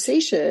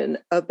conversation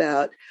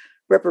about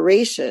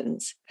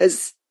reparations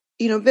has,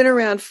 been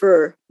around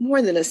for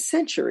more than a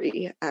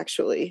century,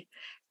 actually.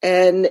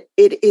 And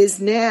it is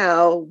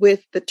now,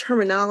 with the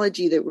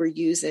terminology that we're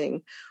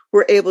using,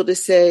 we're able to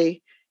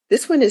say,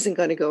 this one isn't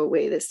going to go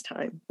away this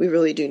time. We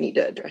really do need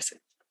to address it.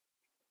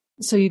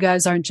 So you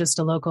guys aren't just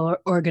a local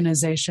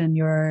organization.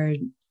 You're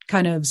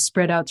kind of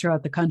spread out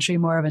throughout the country,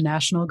 more of a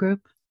national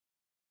group?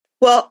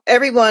 Well,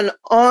 everyone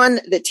on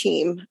the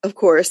team, of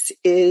course,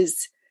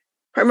 is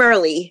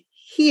primarily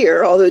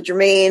here, although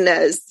Jermaine,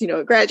 as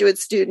a graduate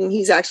student,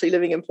 he's actually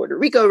living in Puerto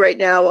Rico right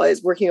now while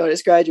he's working on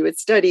his graduate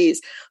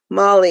studies.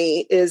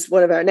 Molly is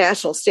one of our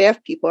national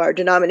staff people. Our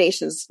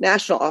denomination's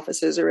national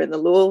offices are in the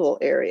Louisville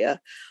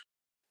area.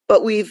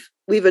 But we've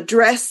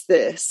addressed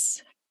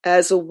this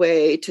as a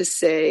way to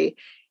say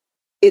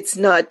it's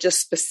not just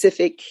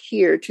specific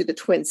here to the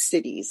Twin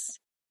Cities.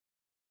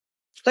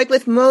 Like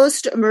with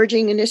most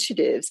emerging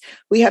initiatives,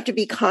 we have to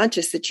be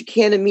conscious that you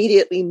can't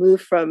immediately move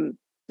from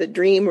the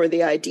dream or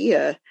the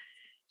idea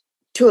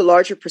to a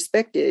larger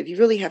perspective. You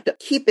really have to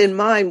keep in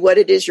mind what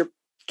it is you're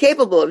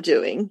capable of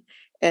doing.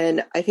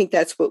 And I think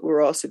that's what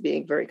we're also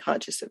being very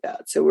conscious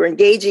about. So we're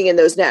engaging in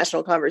those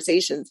national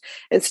conversations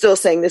and still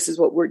saying this is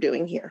what we're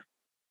doing here.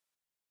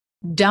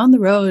 Down the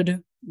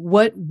road,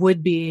 what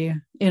would be,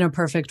 in a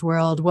perfect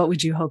world, what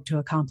would you hope to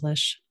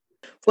accomplish?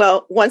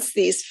 Well, once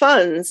these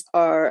funds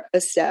are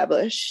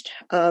established,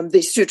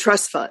 these two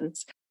trust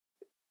funds,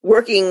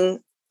 working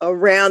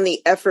around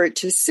the effort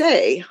to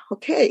say,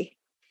 okay,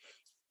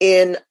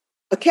 in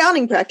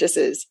accounting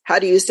practices, how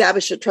do you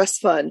establish a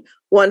trust fund,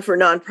 one for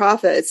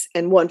nonprofits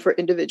and one for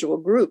individual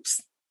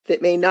groups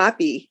that may not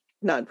be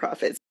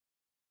nonprofits?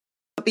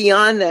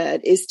 Beyond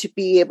that is to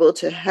be able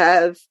to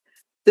have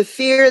the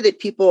fear that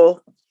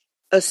people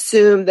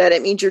assume that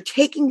it means you're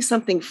taking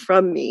something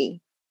from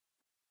me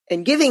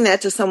and giving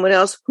that to someone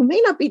else who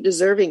may not be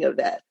deserving of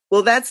that.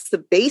 Well, that's the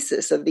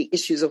basis of the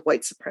issues of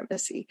white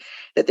supremacy,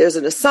 that there's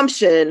an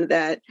assumption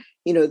that,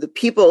 the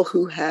people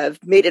who have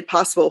made it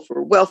possible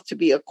for wealth to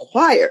be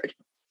acquired,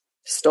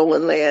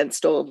 stolen land,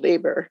 stolen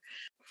labor,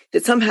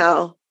 that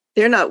somehow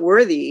they're not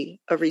worthy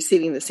of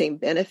receiving the same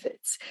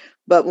benefits.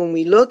 But when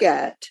we look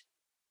at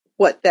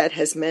what that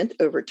has meant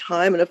over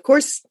time, and of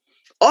course,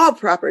 all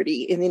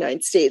property in the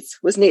United States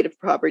was native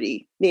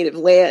property, native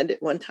land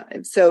at one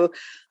time. So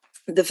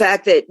the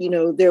fact that,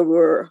 there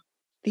were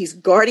these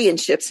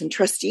guardianships and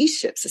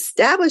trusteeships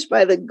established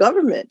by the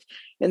government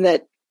and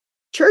that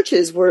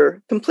churches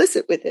were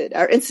complicit with it,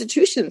 our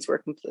institutions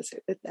were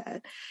complicit with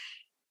that.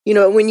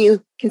 When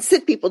you can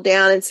sit people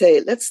down and say,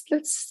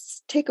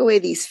 let's take away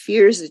these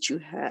fears that you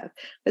have.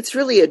 Let's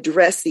really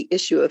address the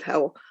issue of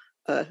how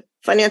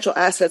financial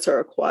assets are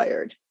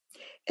acquired.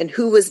 And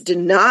who was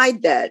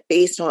denied that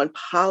based on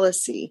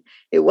policy.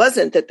 It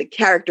wasn't that the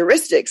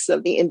characteristics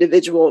of the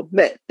individual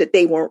meant that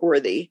they weren't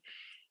worthy.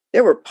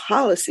 There were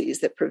policies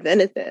that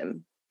prevented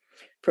them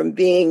from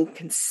being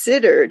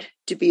considered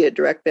to be a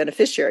direct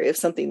beneficiary of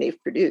something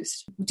they've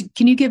produced.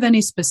 Can you give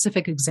any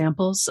specific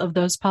examples of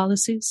those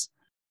policies?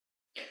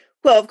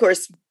 Well, of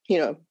course,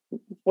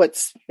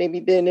 what's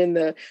maybe been in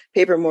the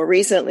paper more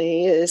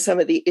recently is some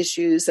of the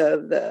issues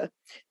of the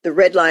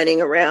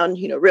redlining around,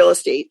 real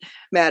estate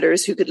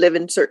matters, who could live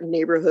in certain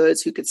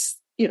neighborhoods, who could,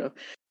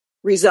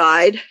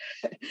 reside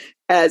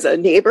as a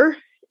neighbor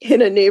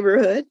in a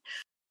neighborhood.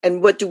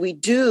 And what do we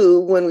do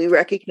when we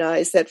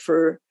recognize that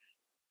for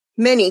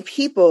many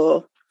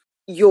people,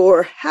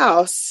 your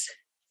house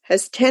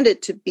has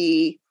tended to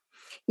be,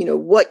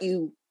 what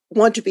you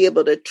want to be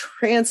able to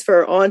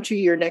transfer onto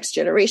your next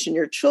generation,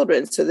 your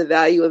children. So the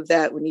value of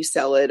that when you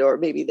sell it, or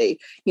maybe they,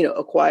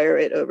 acquire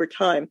it over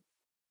time.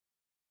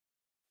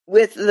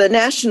 With the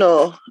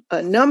national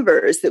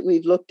numbers that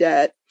we've looked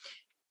at,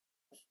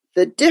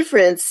 the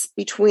difference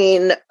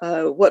between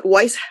what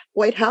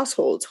white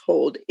households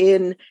hold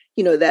in,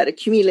 that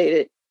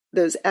accumulated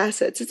those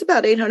assets, it's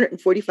about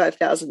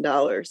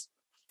 $845,000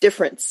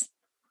 difference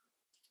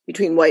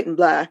between white and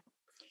black,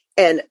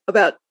 and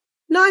about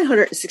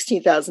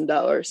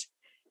 $916,000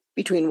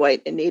 between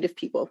white and Native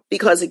people.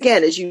 Because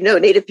again, as you know,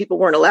 Native people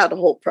weren't allowed to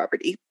hold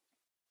property,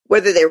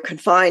 whether they were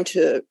confined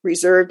to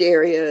reserved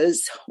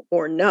areas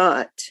or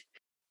not.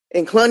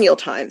 In colonial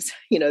times,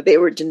 they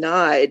were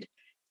denied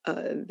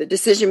the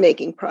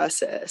decision-making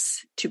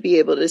process to be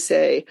able to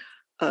say,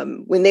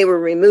 when they were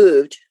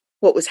removed,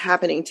 what was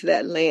happening to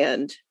that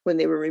land when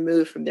they were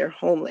removed from their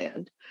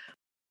homeland.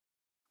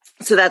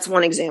 So that's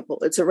one example.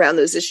 It's around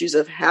those issues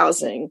of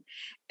housing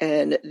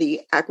and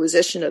the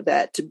acquisition of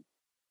that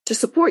to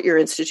support your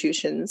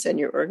institutions and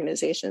your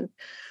organization.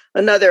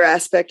 Another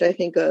aspect I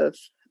think of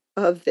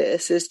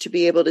this is to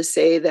be able to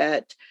say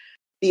that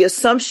the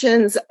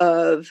assumptions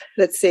of,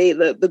 let's say,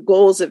 the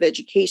goals of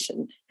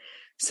education,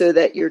 so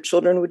that your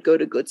children would go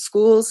to good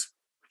schools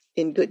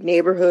in good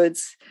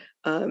neighborhoods,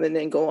 and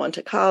then go on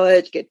to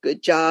college, get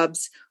good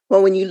jobs.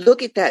 Well, when you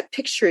look at that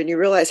picture and you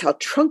realize how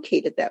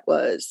truncated that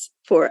was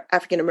for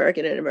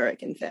African-American and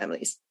American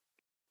families,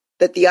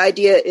 that the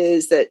idea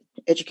is that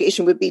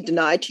education would be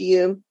denied to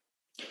you.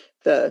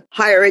 The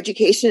higher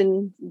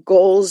education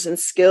goals and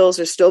skills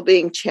are still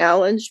being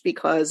challenged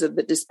because of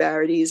the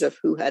disparities of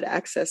who had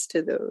access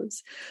to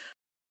those.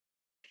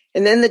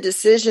 And then the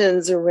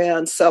decisions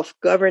around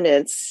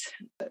self-governance,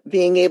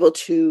 being able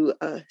to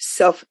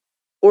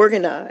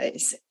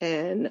self-organize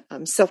and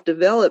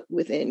self-develop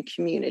within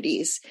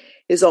communities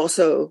is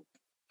also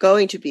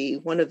going to be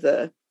one of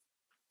the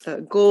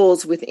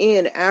goals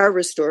within our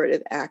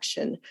restorative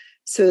action.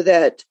 So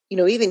that,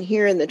 even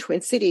here in the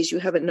Twin Cities, you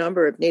have a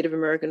number of Native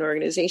American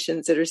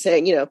organizations that are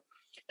saying,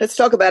 let's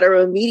talk about our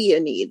own media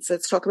needs.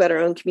 Let's talk about our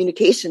own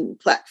communication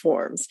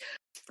platforms.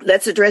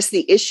 Let's address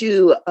the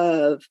issue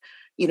of,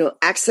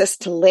 access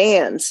to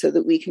land so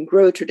that we can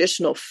grow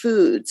traditional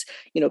foods.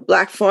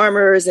 Black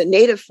farmers and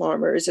Native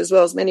farmers, as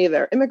well as many of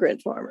our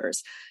immigrant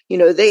farmers,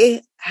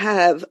 they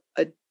have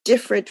a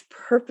different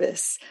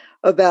purpose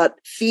about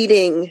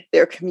feeding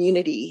their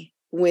community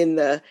when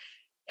the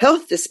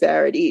health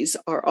disparities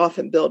are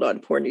often built on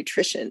poor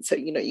nutrition. So,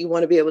 you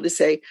want to be able to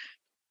say,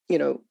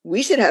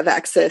 we should have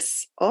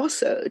access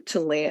also to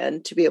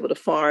land to be able to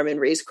farm and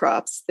raise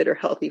crops that are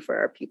healthy for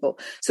our people.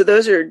 So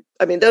those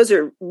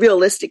are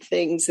realistic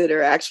things that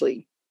are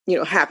actually,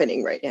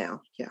 happening right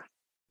now. Yeah.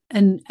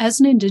 And as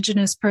an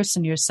Indigenous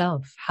person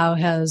yourself, how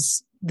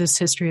has this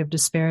history of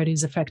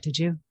disparities affected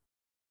you?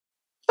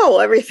 Oh,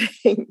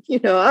 everything.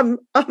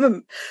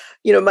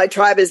 My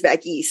tribe is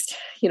back east.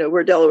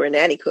 We're Delaware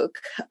Nanticoke.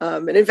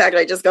 And in fact,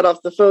 I just got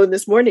off the phone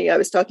this morning. I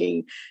was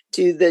talking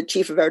to the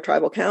chief of our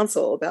tribal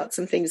council about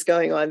some things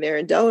going on there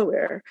in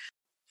Delaware.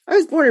 I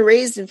was born and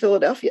raised in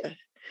Philadelphia.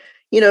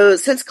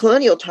 Since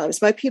colonial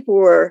times, my people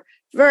were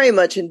very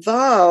much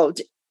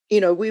involved.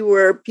 We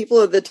were people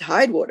of the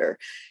Tidewater.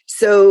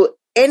 So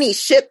any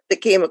ship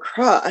that came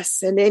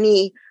across and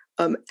any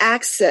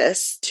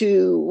access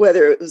to,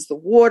 whether it was the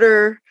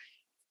water,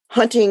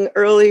 hunting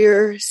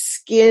earlier,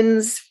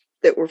 skins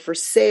that were for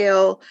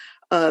sale,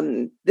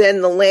 then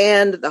the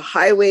land, the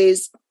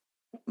highways,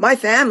 my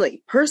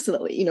family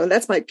personally,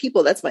 that's my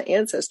people, that's my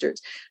ancestors.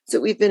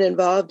 So we've been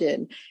involved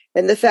in.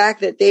 And the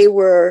fact that they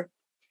were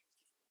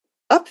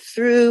up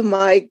through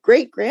my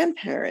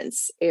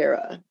great-grandparents'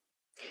 era,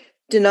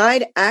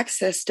 denied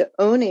access to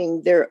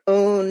owning their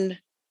own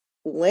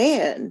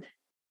land.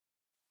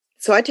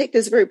 So I take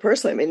this very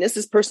personally. This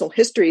is personal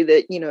history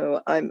that,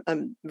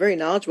 I'm very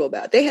knowledgeable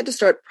about. They had to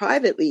start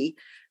privately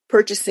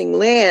purchasing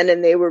land,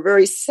 and they were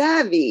very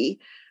savvy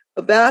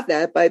about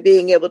that by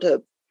being able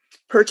to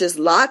purchase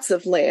lots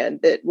of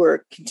land that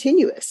were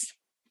contiguous,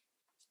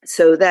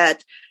 so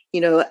that,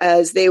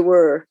 as they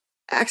were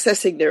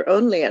accessing their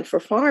own land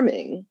for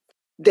farming,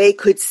 they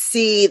could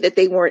see that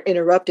they weren't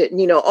interrupted.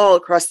 And, all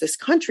across this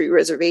country,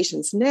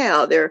 reservations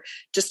now, they're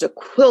just a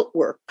quilt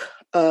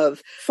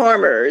of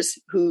farmers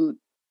who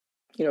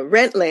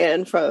rent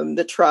land from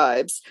the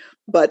tribes,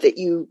 but that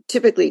you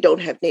typically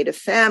don't have Native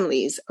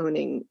families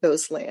owning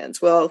those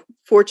lands. Well,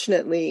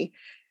 fortunately,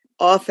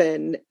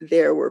 often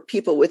there were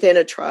people within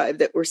a tribe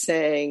that were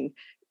saying,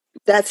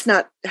 that's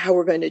not how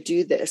we're going to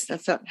do this.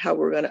 That's not how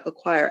we're going to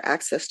acquire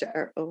access to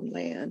our own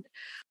land.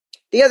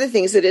 The other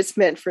things that it's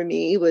meant for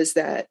me was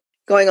that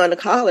going on to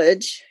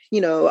college,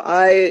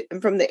 I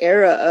am from the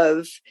era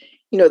of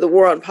the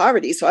war on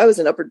poverty. So I was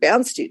an Upward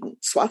Bound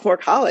student. Swarthmore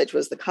College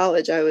was the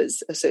college I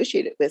was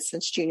associated with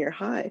since junior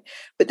high.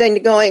 But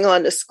then going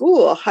on to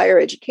school, higher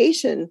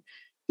education,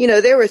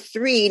 there were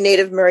 3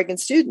 Native American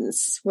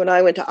students when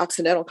I went to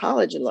Occidental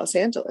College in Los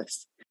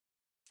Angeles.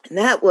 And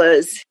that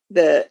was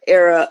the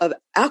era of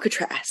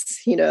Alcatraz,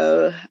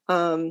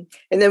 and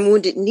then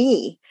Wounded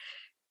Knee.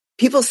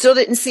 People still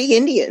didn't see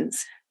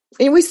Indians.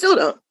 And we still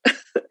don't.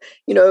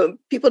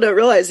 People don't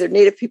realize there are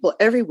Native people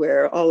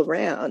everywhere, all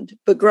around.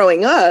 But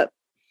growing up,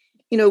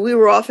 we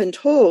were often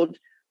told,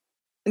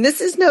 and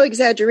this is no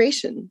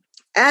exaggeration,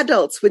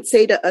 adults would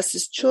say to us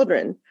as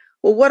children,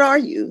 well, what are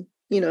you?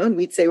 And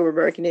we'd say we're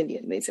American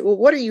Indian. And they'd say, well,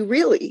 what are you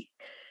really?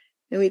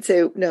 And we'd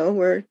say, no,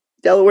 we're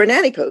Delaware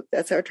Nanticoke.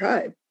 That's our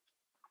tribe.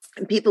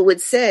 And people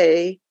would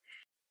say,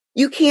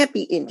 you can't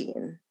be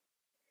Indian.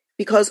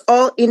 because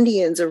all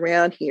Indians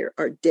around here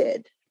are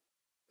dead.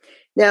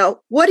 Now,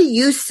 what do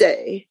you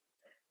say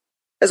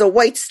as a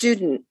white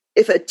student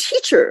if a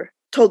teacher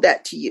told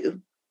that to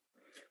you?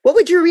 What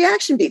would your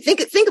reaction be?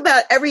 Think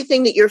about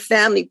everything that your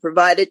family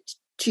provided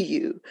to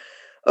you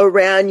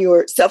around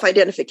your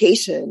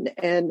self-identification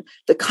and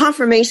the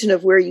confirmation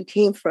of where you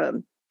came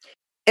from.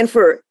 And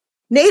for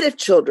Native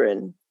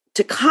children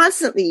to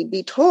constantly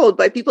be told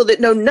by people that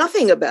know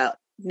nothing about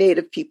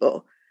Native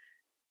people,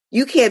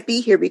 you can't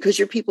be here because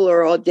your people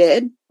are all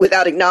dead,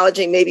 without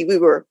acknowledging maybe we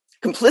were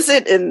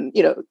complicit in,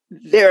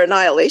 their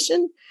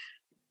annihilation.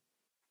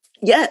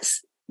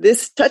 Yes,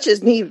 this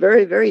touches me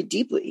very, very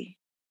deeply.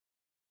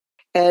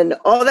 And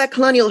all that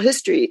colonial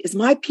history is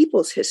my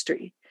people's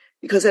history,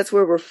 because that's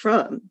where we're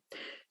from.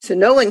 So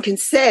no one can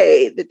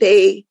say that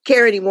they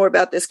care any more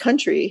about this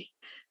country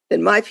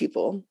than my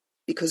people,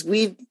 because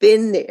we've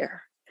been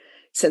there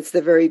since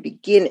the very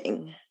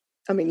beginning.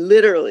 I mean,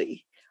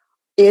 literally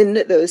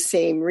in those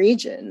same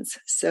regions.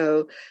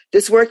 So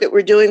this work that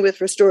we're doing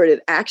with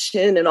Restorative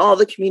Action and all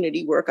the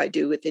community work I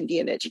do with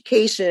Indian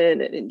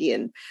education and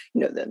Indian,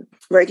 the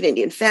American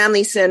Indian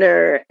Family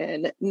Center,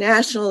 and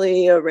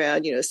nationally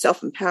around,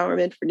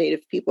 self-empowerment for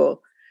Native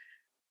people.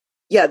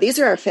 Yeah, these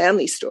are our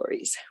family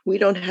stories. We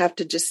don't have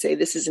to just say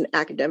this is an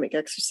academic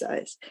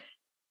exercise.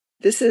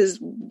 This is,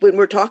 when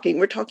we're talking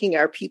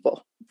our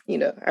people,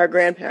 our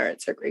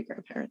grandparents, our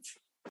great-grandparents.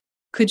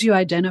 Could you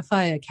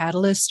identify a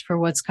catalyst for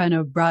what's kind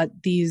of brought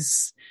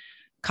these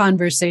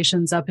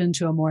conversations up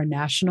into a more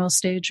national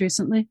stage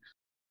recently?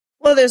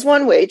 Well, there's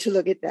one way to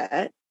look at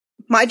that.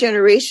 My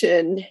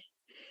generation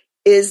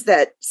is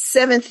that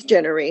seventh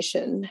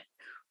generation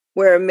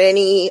where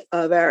many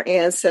of our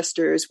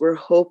ancestors were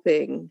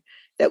hoping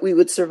that we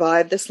would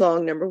survive this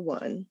long, number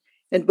one.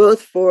 And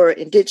both for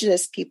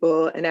Indigenous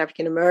people and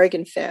African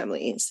American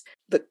families,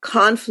 the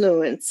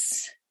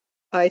confluence,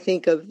 I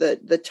think, of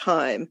the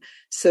time.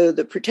 So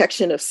the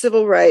protection of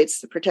civil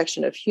rights, the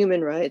protection of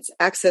human rights,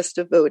 access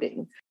to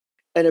voting,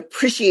 an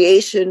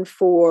appreciation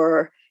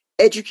for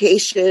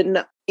education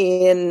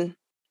in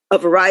a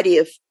variety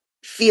of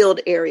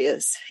field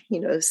areas,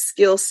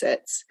 skill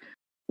sets.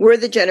 We're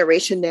the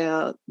generation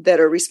now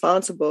that are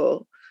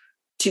responsible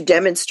to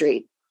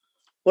demonstrate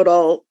what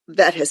all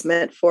that has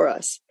meant for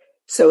us.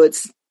 So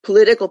it's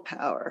political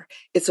power.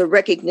 It's a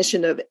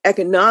recognition of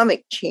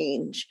economic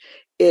change.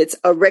 It's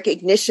a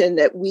recognition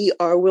that we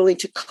are willing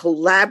to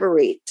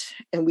collaborate,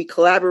 and we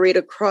collaborate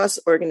across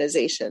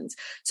organizations.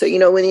 So,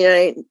 when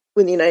the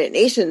United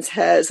Nations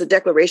has a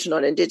Declaration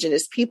on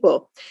Indigenous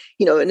People,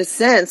 in a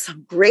sense,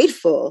 I'm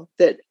grateful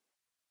that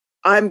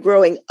I'm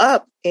growing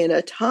up in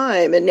a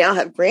time and now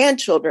have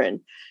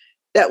grandchildren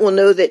that will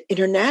know that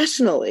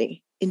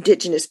internationally,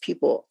 Indigenous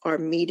people are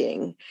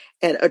meeting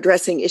and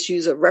addressing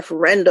issues of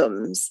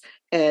referendums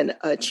and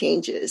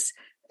changes.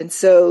 And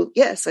so,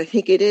 yes, I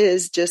think it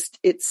is just,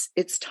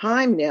 it's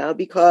time now,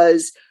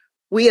 because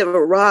we have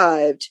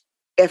arrived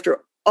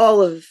after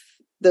all of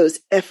those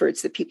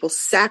efforts that people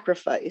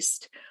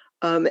sacrificed.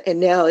 And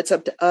now it's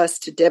up to us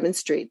to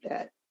demonstrate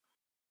that.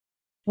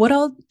 What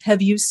all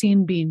have you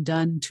seen being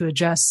done to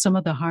address some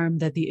of the harm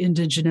that the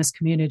Indigenous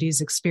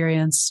communities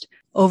experienced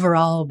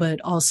overall,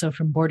 but also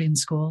from boarding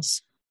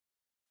schools?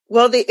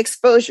 Well, the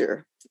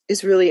exposure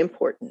is really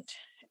important.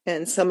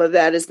 And some of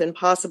that has been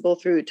possible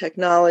through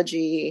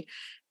technology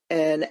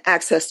and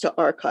access to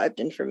archived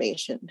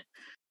information.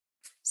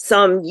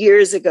 Some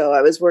years ago,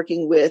 I was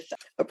working with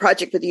a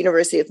project with the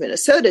University of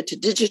Minnesota to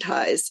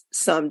digitize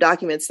some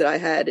documents that I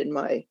had in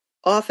my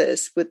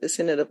office with the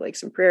Synod of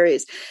Lakes and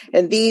Prairies.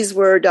 And these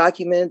were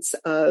documents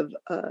of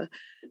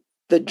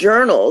the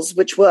journals,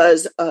 which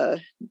was a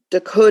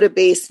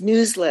Dakota-based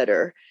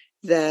newsletter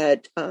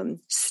that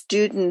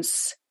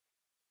students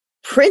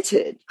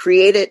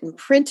created and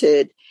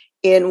printed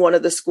in one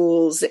of the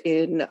schools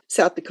in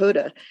South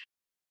Dakota.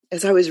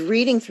 As I was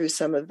reading through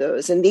some of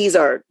those, and these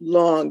are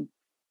long,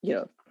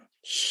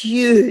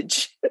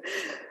 huge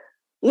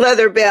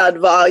leather-bound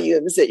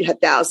volumes that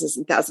had thousands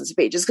and thousands of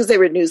pages, because they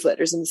were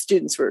newsletters and the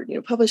students were,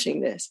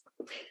 publishing this.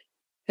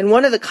 And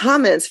one of the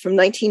comments from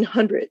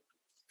 1900,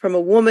 from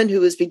a woman who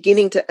was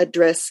beginning to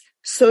address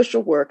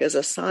social work as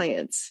a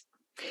science,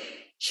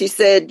 she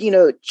said,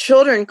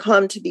 children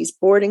come to these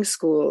boarding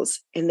schools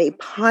and they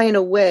pine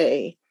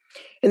away.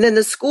 And then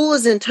the school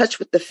is in touch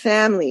with the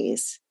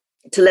families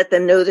to let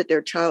them know that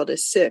their child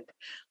is sick.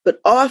 But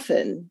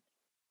often,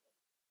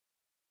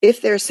 if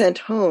they're sent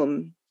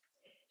home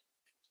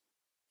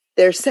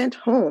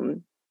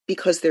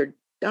because they're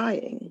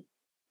dying.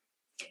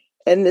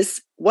 And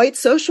this white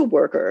social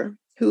worker,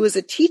 who was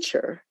a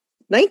teacher,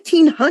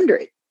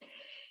 1900,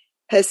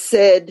 has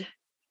said,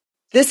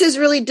 this is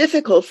really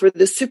difficult for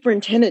the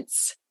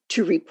superintendents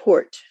to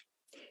report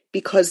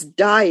because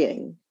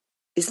dying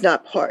is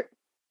not part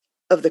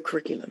of the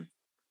curriculum.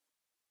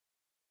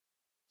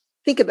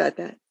 Think about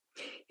that.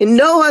 In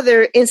no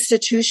other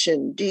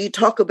institution do you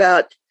talk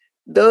about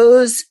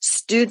those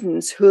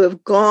students who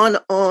have gone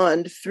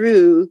on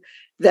through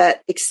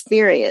that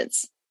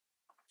experience,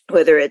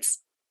 whether it's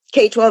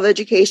K-12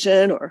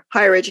 education or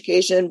higher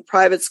education,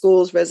 private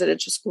schools,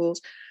 residential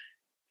schools.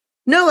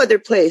 No other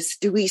place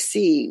do we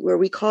see where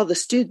we call the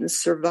students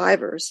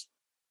survivors.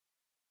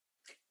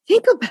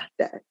 Think about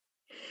that.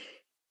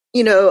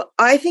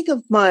 I think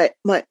of my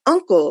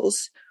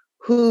uncles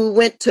who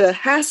went to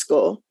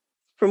Haskell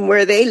from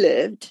where they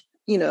lived,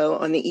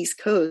 on the East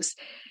Coast.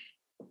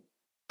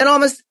 And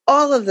almost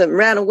all of them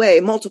ran away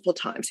multiple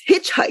times,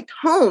 hitchhiked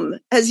home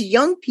as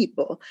young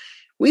people.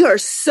 We are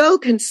so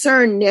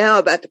concerned now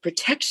about the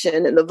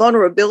protection and the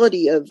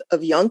vulnerability of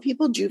young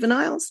people,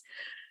 juveniles.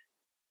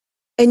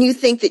 And you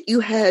think that you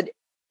had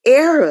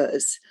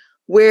eras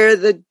where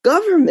the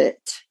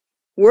government,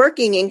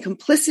 working in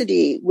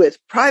complicity with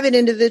private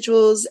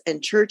individuals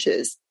and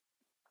churches,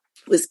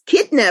 was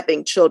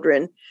kidnapping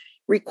children,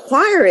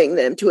 requiring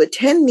them to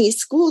attend these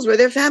schools where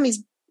their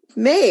families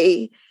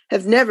may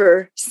have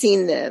never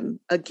seen them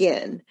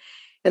again.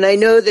 And I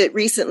know that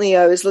recently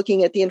I was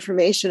looking at the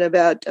information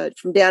about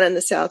from down in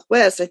the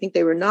Southwest, I think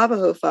they were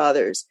Navajo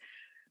fathers,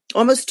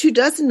 almost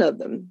 24 of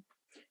them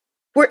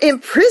were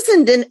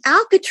imprisoned in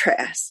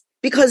Alcatraz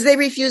because they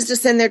refused to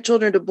send their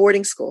children to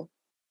boarding school.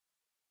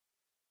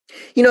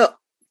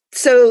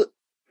 So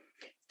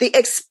the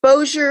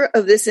exposure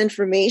of this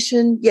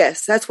information,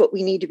 yes, that's what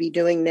we need to be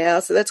doing now.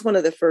 So that's one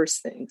of the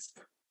first things.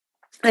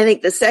 I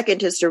think the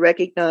second is to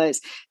recognize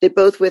that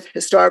both with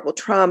historical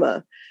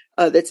trauma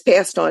that's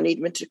passed on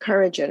even to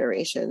current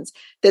generations,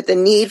 that the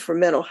need for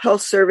mental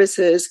health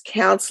services,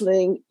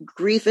 counseling,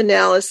 grief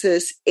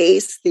analysis,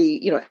 ACE,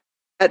 the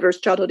adverse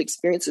childhood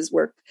experiences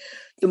work,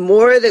 the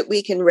more that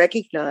we can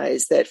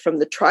recognize that from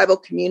the tribal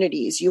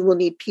communities, you will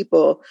need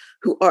people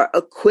who are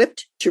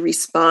equipped to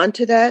respond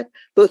to that,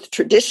 both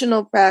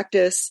traditional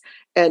practice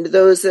and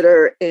those that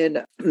are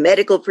in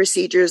medical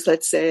procedures,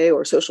 let's say,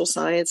 or social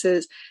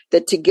sciences,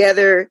 that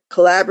together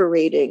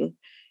collaborating,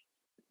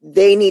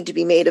 they need to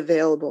be made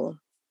available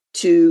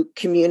to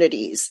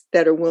communities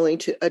that are willing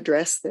to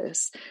address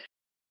this.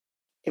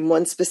 In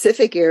one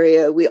specific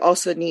area, we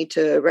also need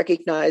to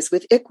recognize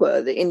with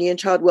ICWA, the Indian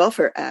Child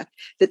Welfare Act,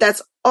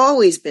 that's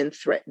always been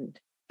threatened.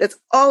 That's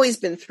always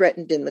been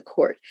threatened in the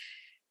court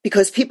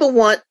because people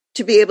want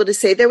to be able to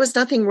say there was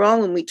nothing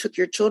wrong when we took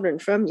your children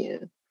from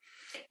you.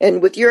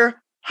 And with your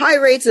high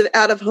rates of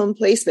out-of-home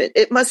placement,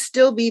 it must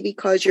still be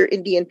because your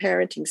Indian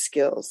parenting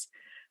skills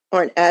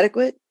aren't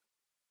adequate?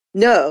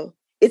 No,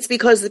 it's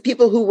because the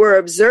people who were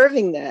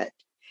observing that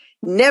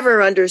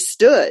never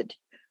understood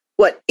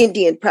what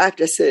Indian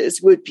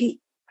practices would be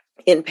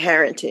in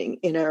parenting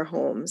in our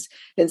homes.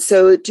 And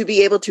so to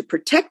be able to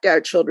protect our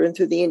children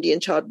through the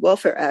Indian Child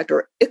Welfare Act,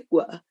 or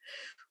ICWA,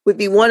 would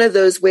be one of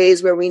those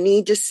ways where we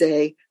need to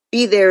say,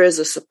 be there as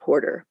a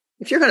supporter.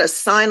 If you're going to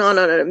sign on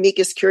an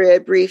amicus curiae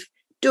brief,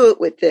 do it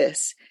with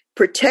this.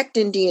 Protect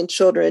Indian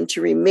children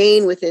to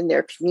remain within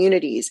their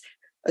communities,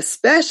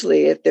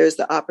 especially if there's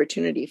the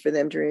opportunity for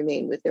them to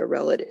remain with their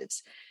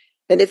relatives.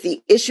 And if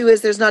the issue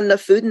is there's not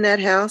enough food in that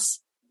house,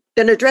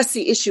 then address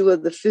the issue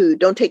of the food.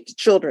 Don't take the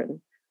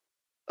children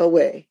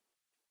away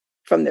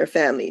from their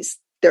families,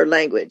 their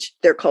language,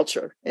 their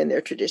culture, and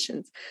their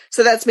traditions.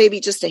 So that's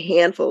maybe just a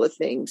handful of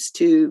things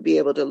to be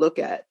able to look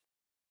at.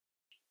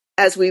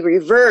 As we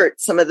revert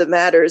some of the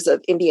matters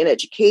of Indian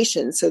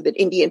education so that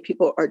Indian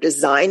people are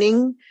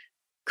designing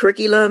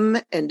curriculum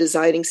and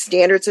designing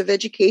standards of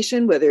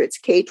education, whether it's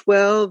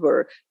K-12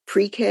 or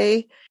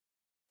pre-K,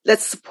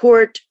 let's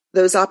support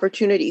those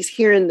opportunities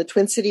here in the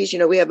Twin Cities.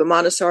 We have a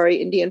Montessori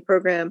Indian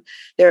program.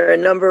 There are a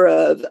number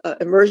of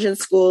immersion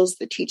schools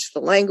that teach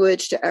the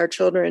language to our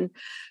children.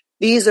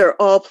 These are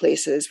all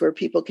places where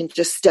people can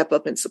just step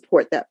up and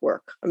support that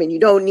work. I mean, you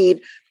don't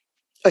need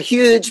a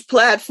huge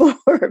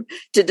platform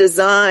to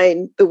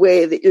design the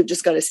way that you're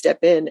just going to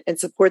step in and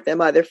support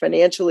them either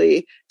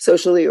financially,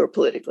 socially, or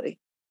politically.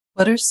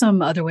 What are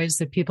some other ways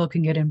that people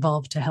can get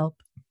involved to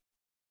help?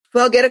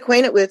 Well, get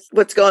acquainted with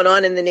what's going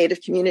on in the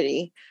Native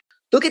community.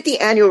 Look at the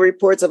annual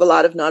reports of a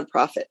lot of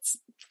nonprofits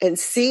and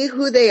see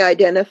who they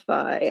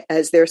identify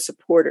as their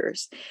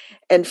supporters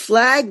and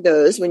flag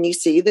those when you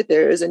see that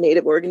there is a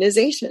Native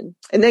organization.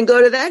 And then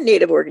go to that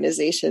Native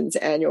organization's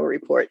annual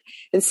report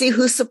and see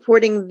who's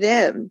supporting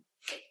them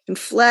and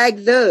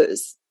flag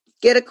those.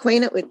 Get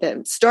acquainted with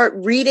them. Start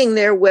reading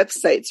their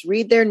websites,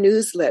 read their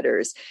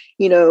newsletters,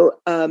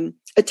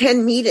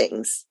 attend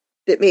meetings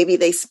that maybe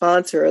they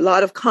sponsor. A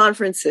lot of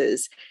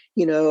conferences,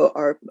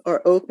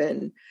 are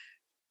open.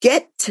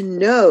 Get to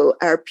know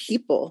our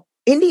people.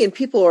 Indian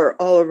people are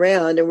all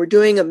around and we're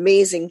doing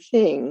amazing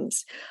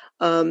things.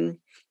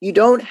 You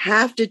don't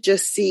have to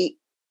just see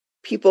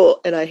people,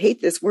 and I hate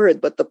this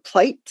word, but the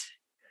plight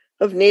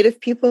of Native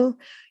people.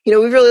 We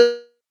really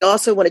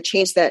also want to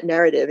change that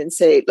narrative and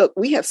say, look,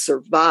 we have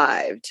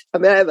survived. I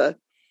mean, I have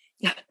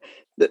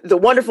the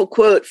wonderful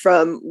quote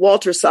from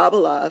Walter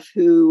Soboleff,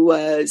 who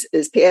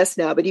is passed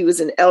now, but he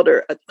was an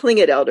elder, a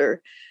Tlingit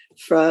elder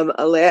from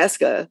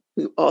Alaska,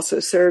 who also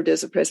served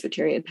as a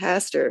Presbyterian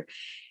pastor.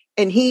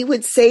 And he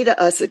would say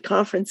to us at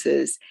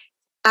conferences,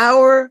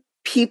 our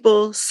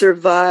people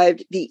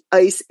survived the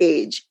Ice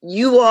Age.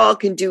 You all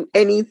can do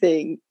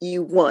anything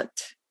you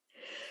want.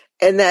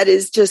 And that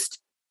is just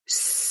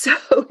so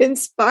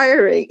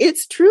inspiring.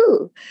 It's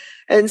true.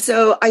 And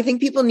so I think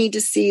people need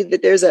to see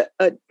that there's a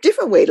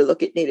different way to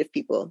look at Native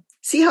people,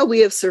 see how we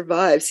have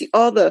survived, see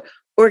all the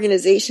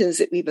organizations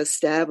that we've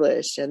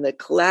established and the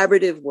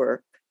collaborative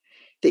work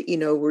that,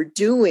 we're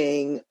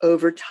doing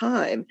over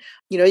time.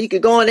 You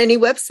could go on any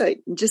website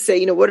and just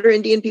say, what are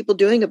Indian people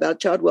doing about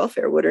child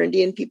welfare? What are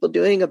Indian people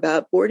doing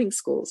about boarding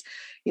schools?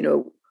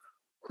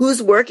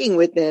 Who's working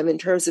with them in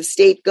terms of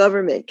state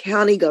government,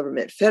 county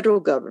government, federal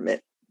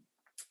government?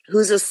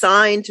 Who's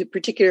assigned to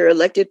particular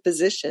elected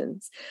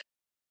positions?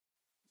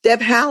 Deb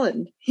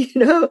Haaland,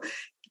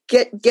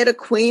 get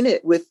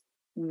acquainted with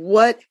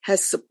what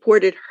has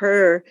supported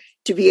her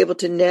to be able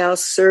to now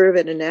serve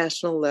at a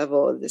national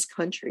level of this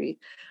country.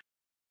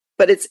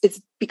 But it's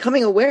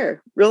becoming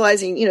aware,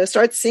 realizing,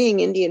 start seeing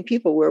Indian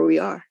people where we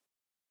are.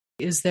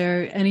 Is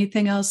there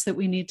anything else that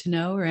we need to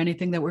know or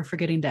anything that we're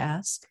forgetting to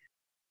ask?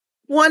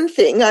 One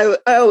thing I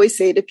always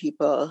say to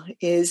people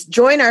is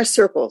join our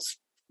circles,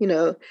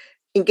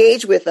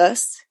 engage with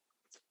us,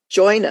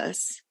 join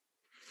us,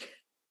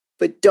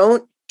 but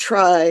don't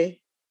try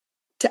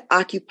to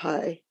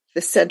occupy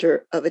the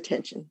center of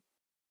attention.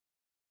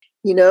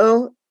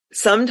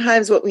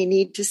 Sometimes what we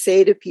need to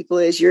say to people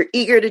is you're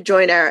eager to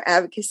join our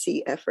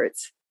advocacy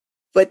efforts,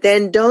 but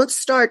then don't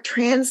start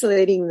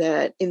translating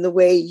that in the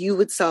way you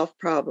would solve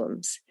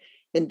problems.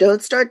 And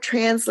don't start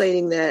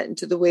translating that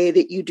into the way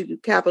that you do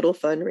capital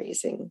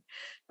fundraising.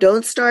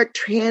 Don't start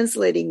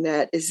translating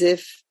that as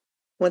if,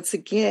 once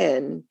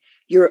again,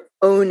 you're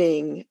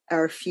owning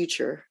our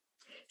future.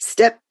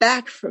 Step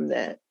back from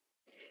that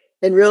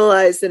and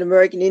realize that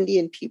American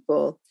Indian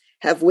people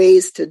have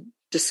ways to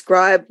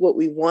describe what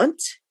we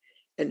want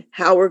and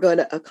how we're going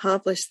to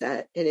accomplish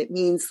that. And it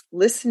means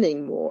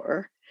listening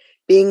more,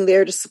 being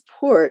there to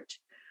support,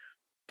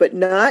 but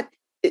not.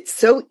 It's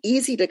so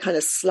easy to kind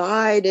of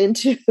slide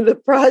into the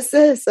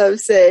process of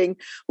saying,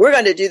 we're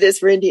going to do this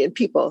for Indian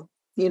people.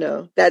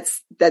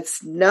 That's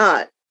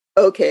not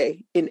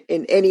okay in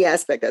any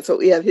aspect. That's what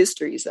we have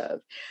histories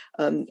of.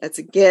 That's,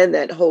 again,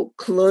 that whole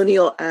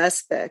colonial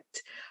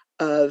aspect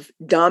of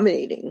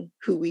dominating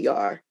who we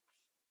are.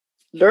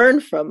 Learn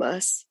from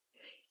us,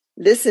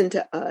 listen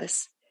to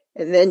us,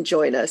 and then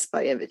join us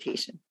by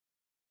invitation.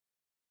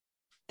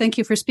 Thank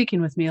you for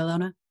speaking with me,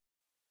 Ilona.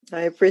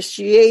 I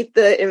appreciate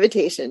the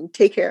invitation.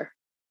 Take care.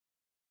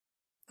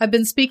 I've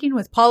been speaking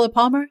with Paula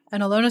Palmer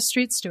and Ilona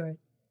Street Stewart.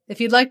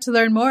 If you'd like to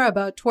learn more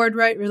about Toward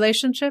Right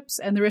Relationships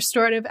and the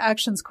Restorative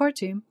Actions Core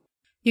Team,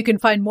 you can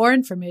find more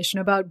information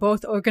about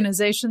both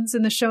organizations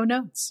in the show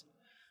notes.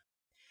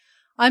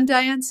 I'm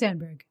Diane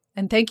Sandberg,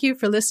 and thank you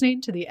for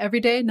listening to the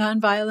Everyday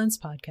Nonviolence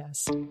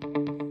Podcast.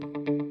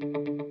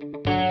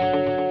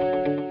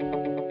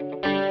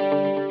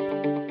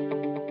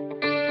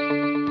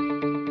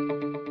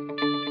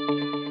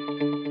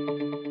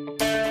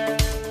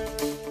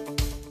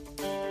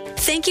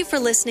 Thank you for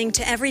listening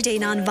to Everyday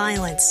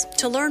Nonviolence.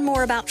 To learn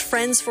more about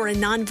Friends for a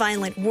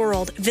Nonviolent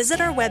World, visit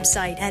our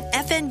website at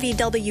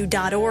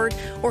fnvw.org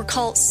or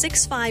call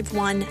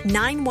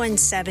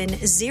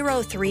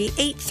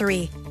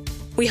 651-917-0383.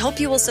 We hope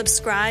you will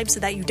subscribe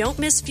so that you don't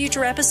miss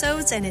future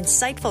episodes and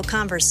insightful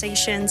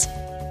conversations.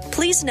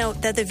 Please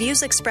note that the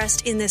views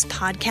expressed in this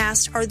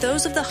podcast are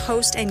those of the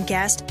host and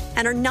guest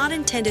and are not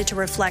intended to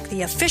reflect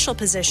the official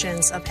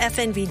positions of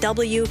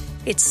FNVW,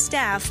 its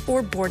staff,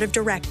 or board of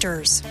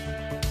directors.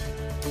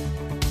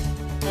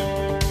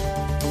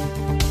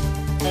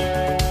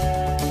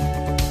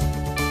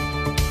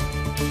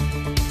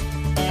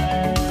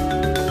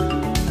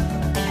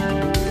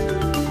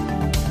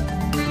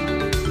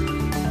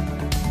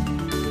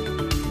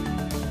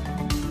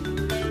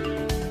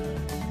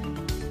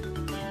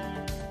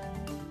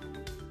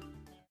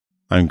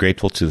 I'm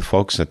grateful to the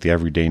folks at the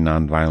Everyday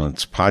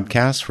Nonviolence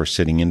Podcast for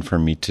sitting in for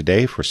me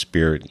today for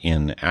Spirit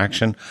in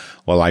Action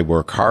while I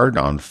work hard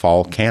on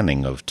fall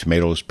canning of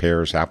tomatoes,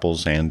 pears,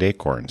 apples, and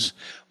acorns.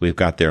 We've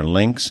got their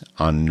links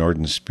on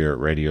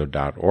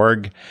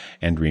northernspiritradio.org,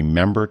 and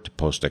remember to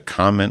post a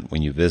comment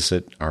when you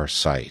visit our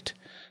site.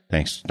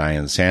 Thanks to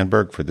Diane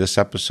Sandberg for this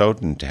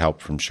episode and to help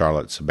from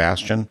Charlotte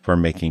Sebastian for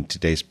making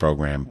today's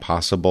program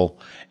possible.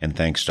 And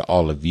thanks to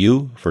all of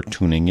you for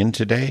tuning in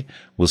today.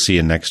 We'll see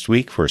you next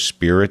week for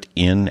Spirit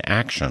in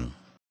Action.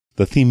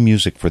 The theme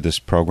music for this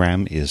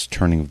program is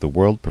Turning of the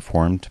World,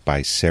 performed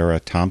by Sarah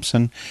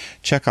Thompson.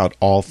 Check out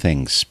all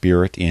things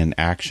Spirit in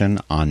Action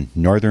on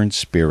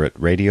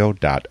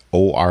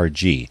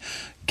northernspiritradio.org.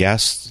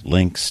 Guests,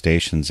 links,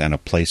 stations, and a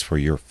place for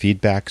your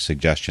feedback,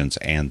 suggestions,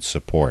 and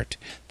support.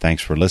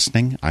 Thanks for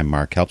listening. I'm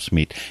Mark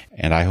Helpsmeet,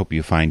 and I hope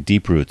you find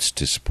deep roots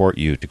to support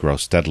you to grow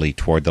steadily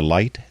toward the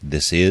light.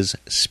 This is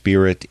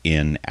Spirit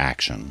in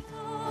Action.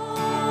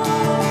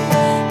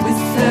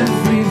 With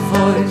every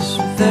voice,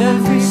 with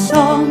every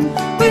song,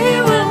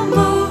 we will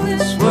move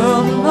this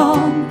world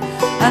along,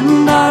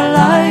 and our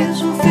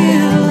lives will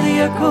feel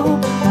the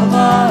echo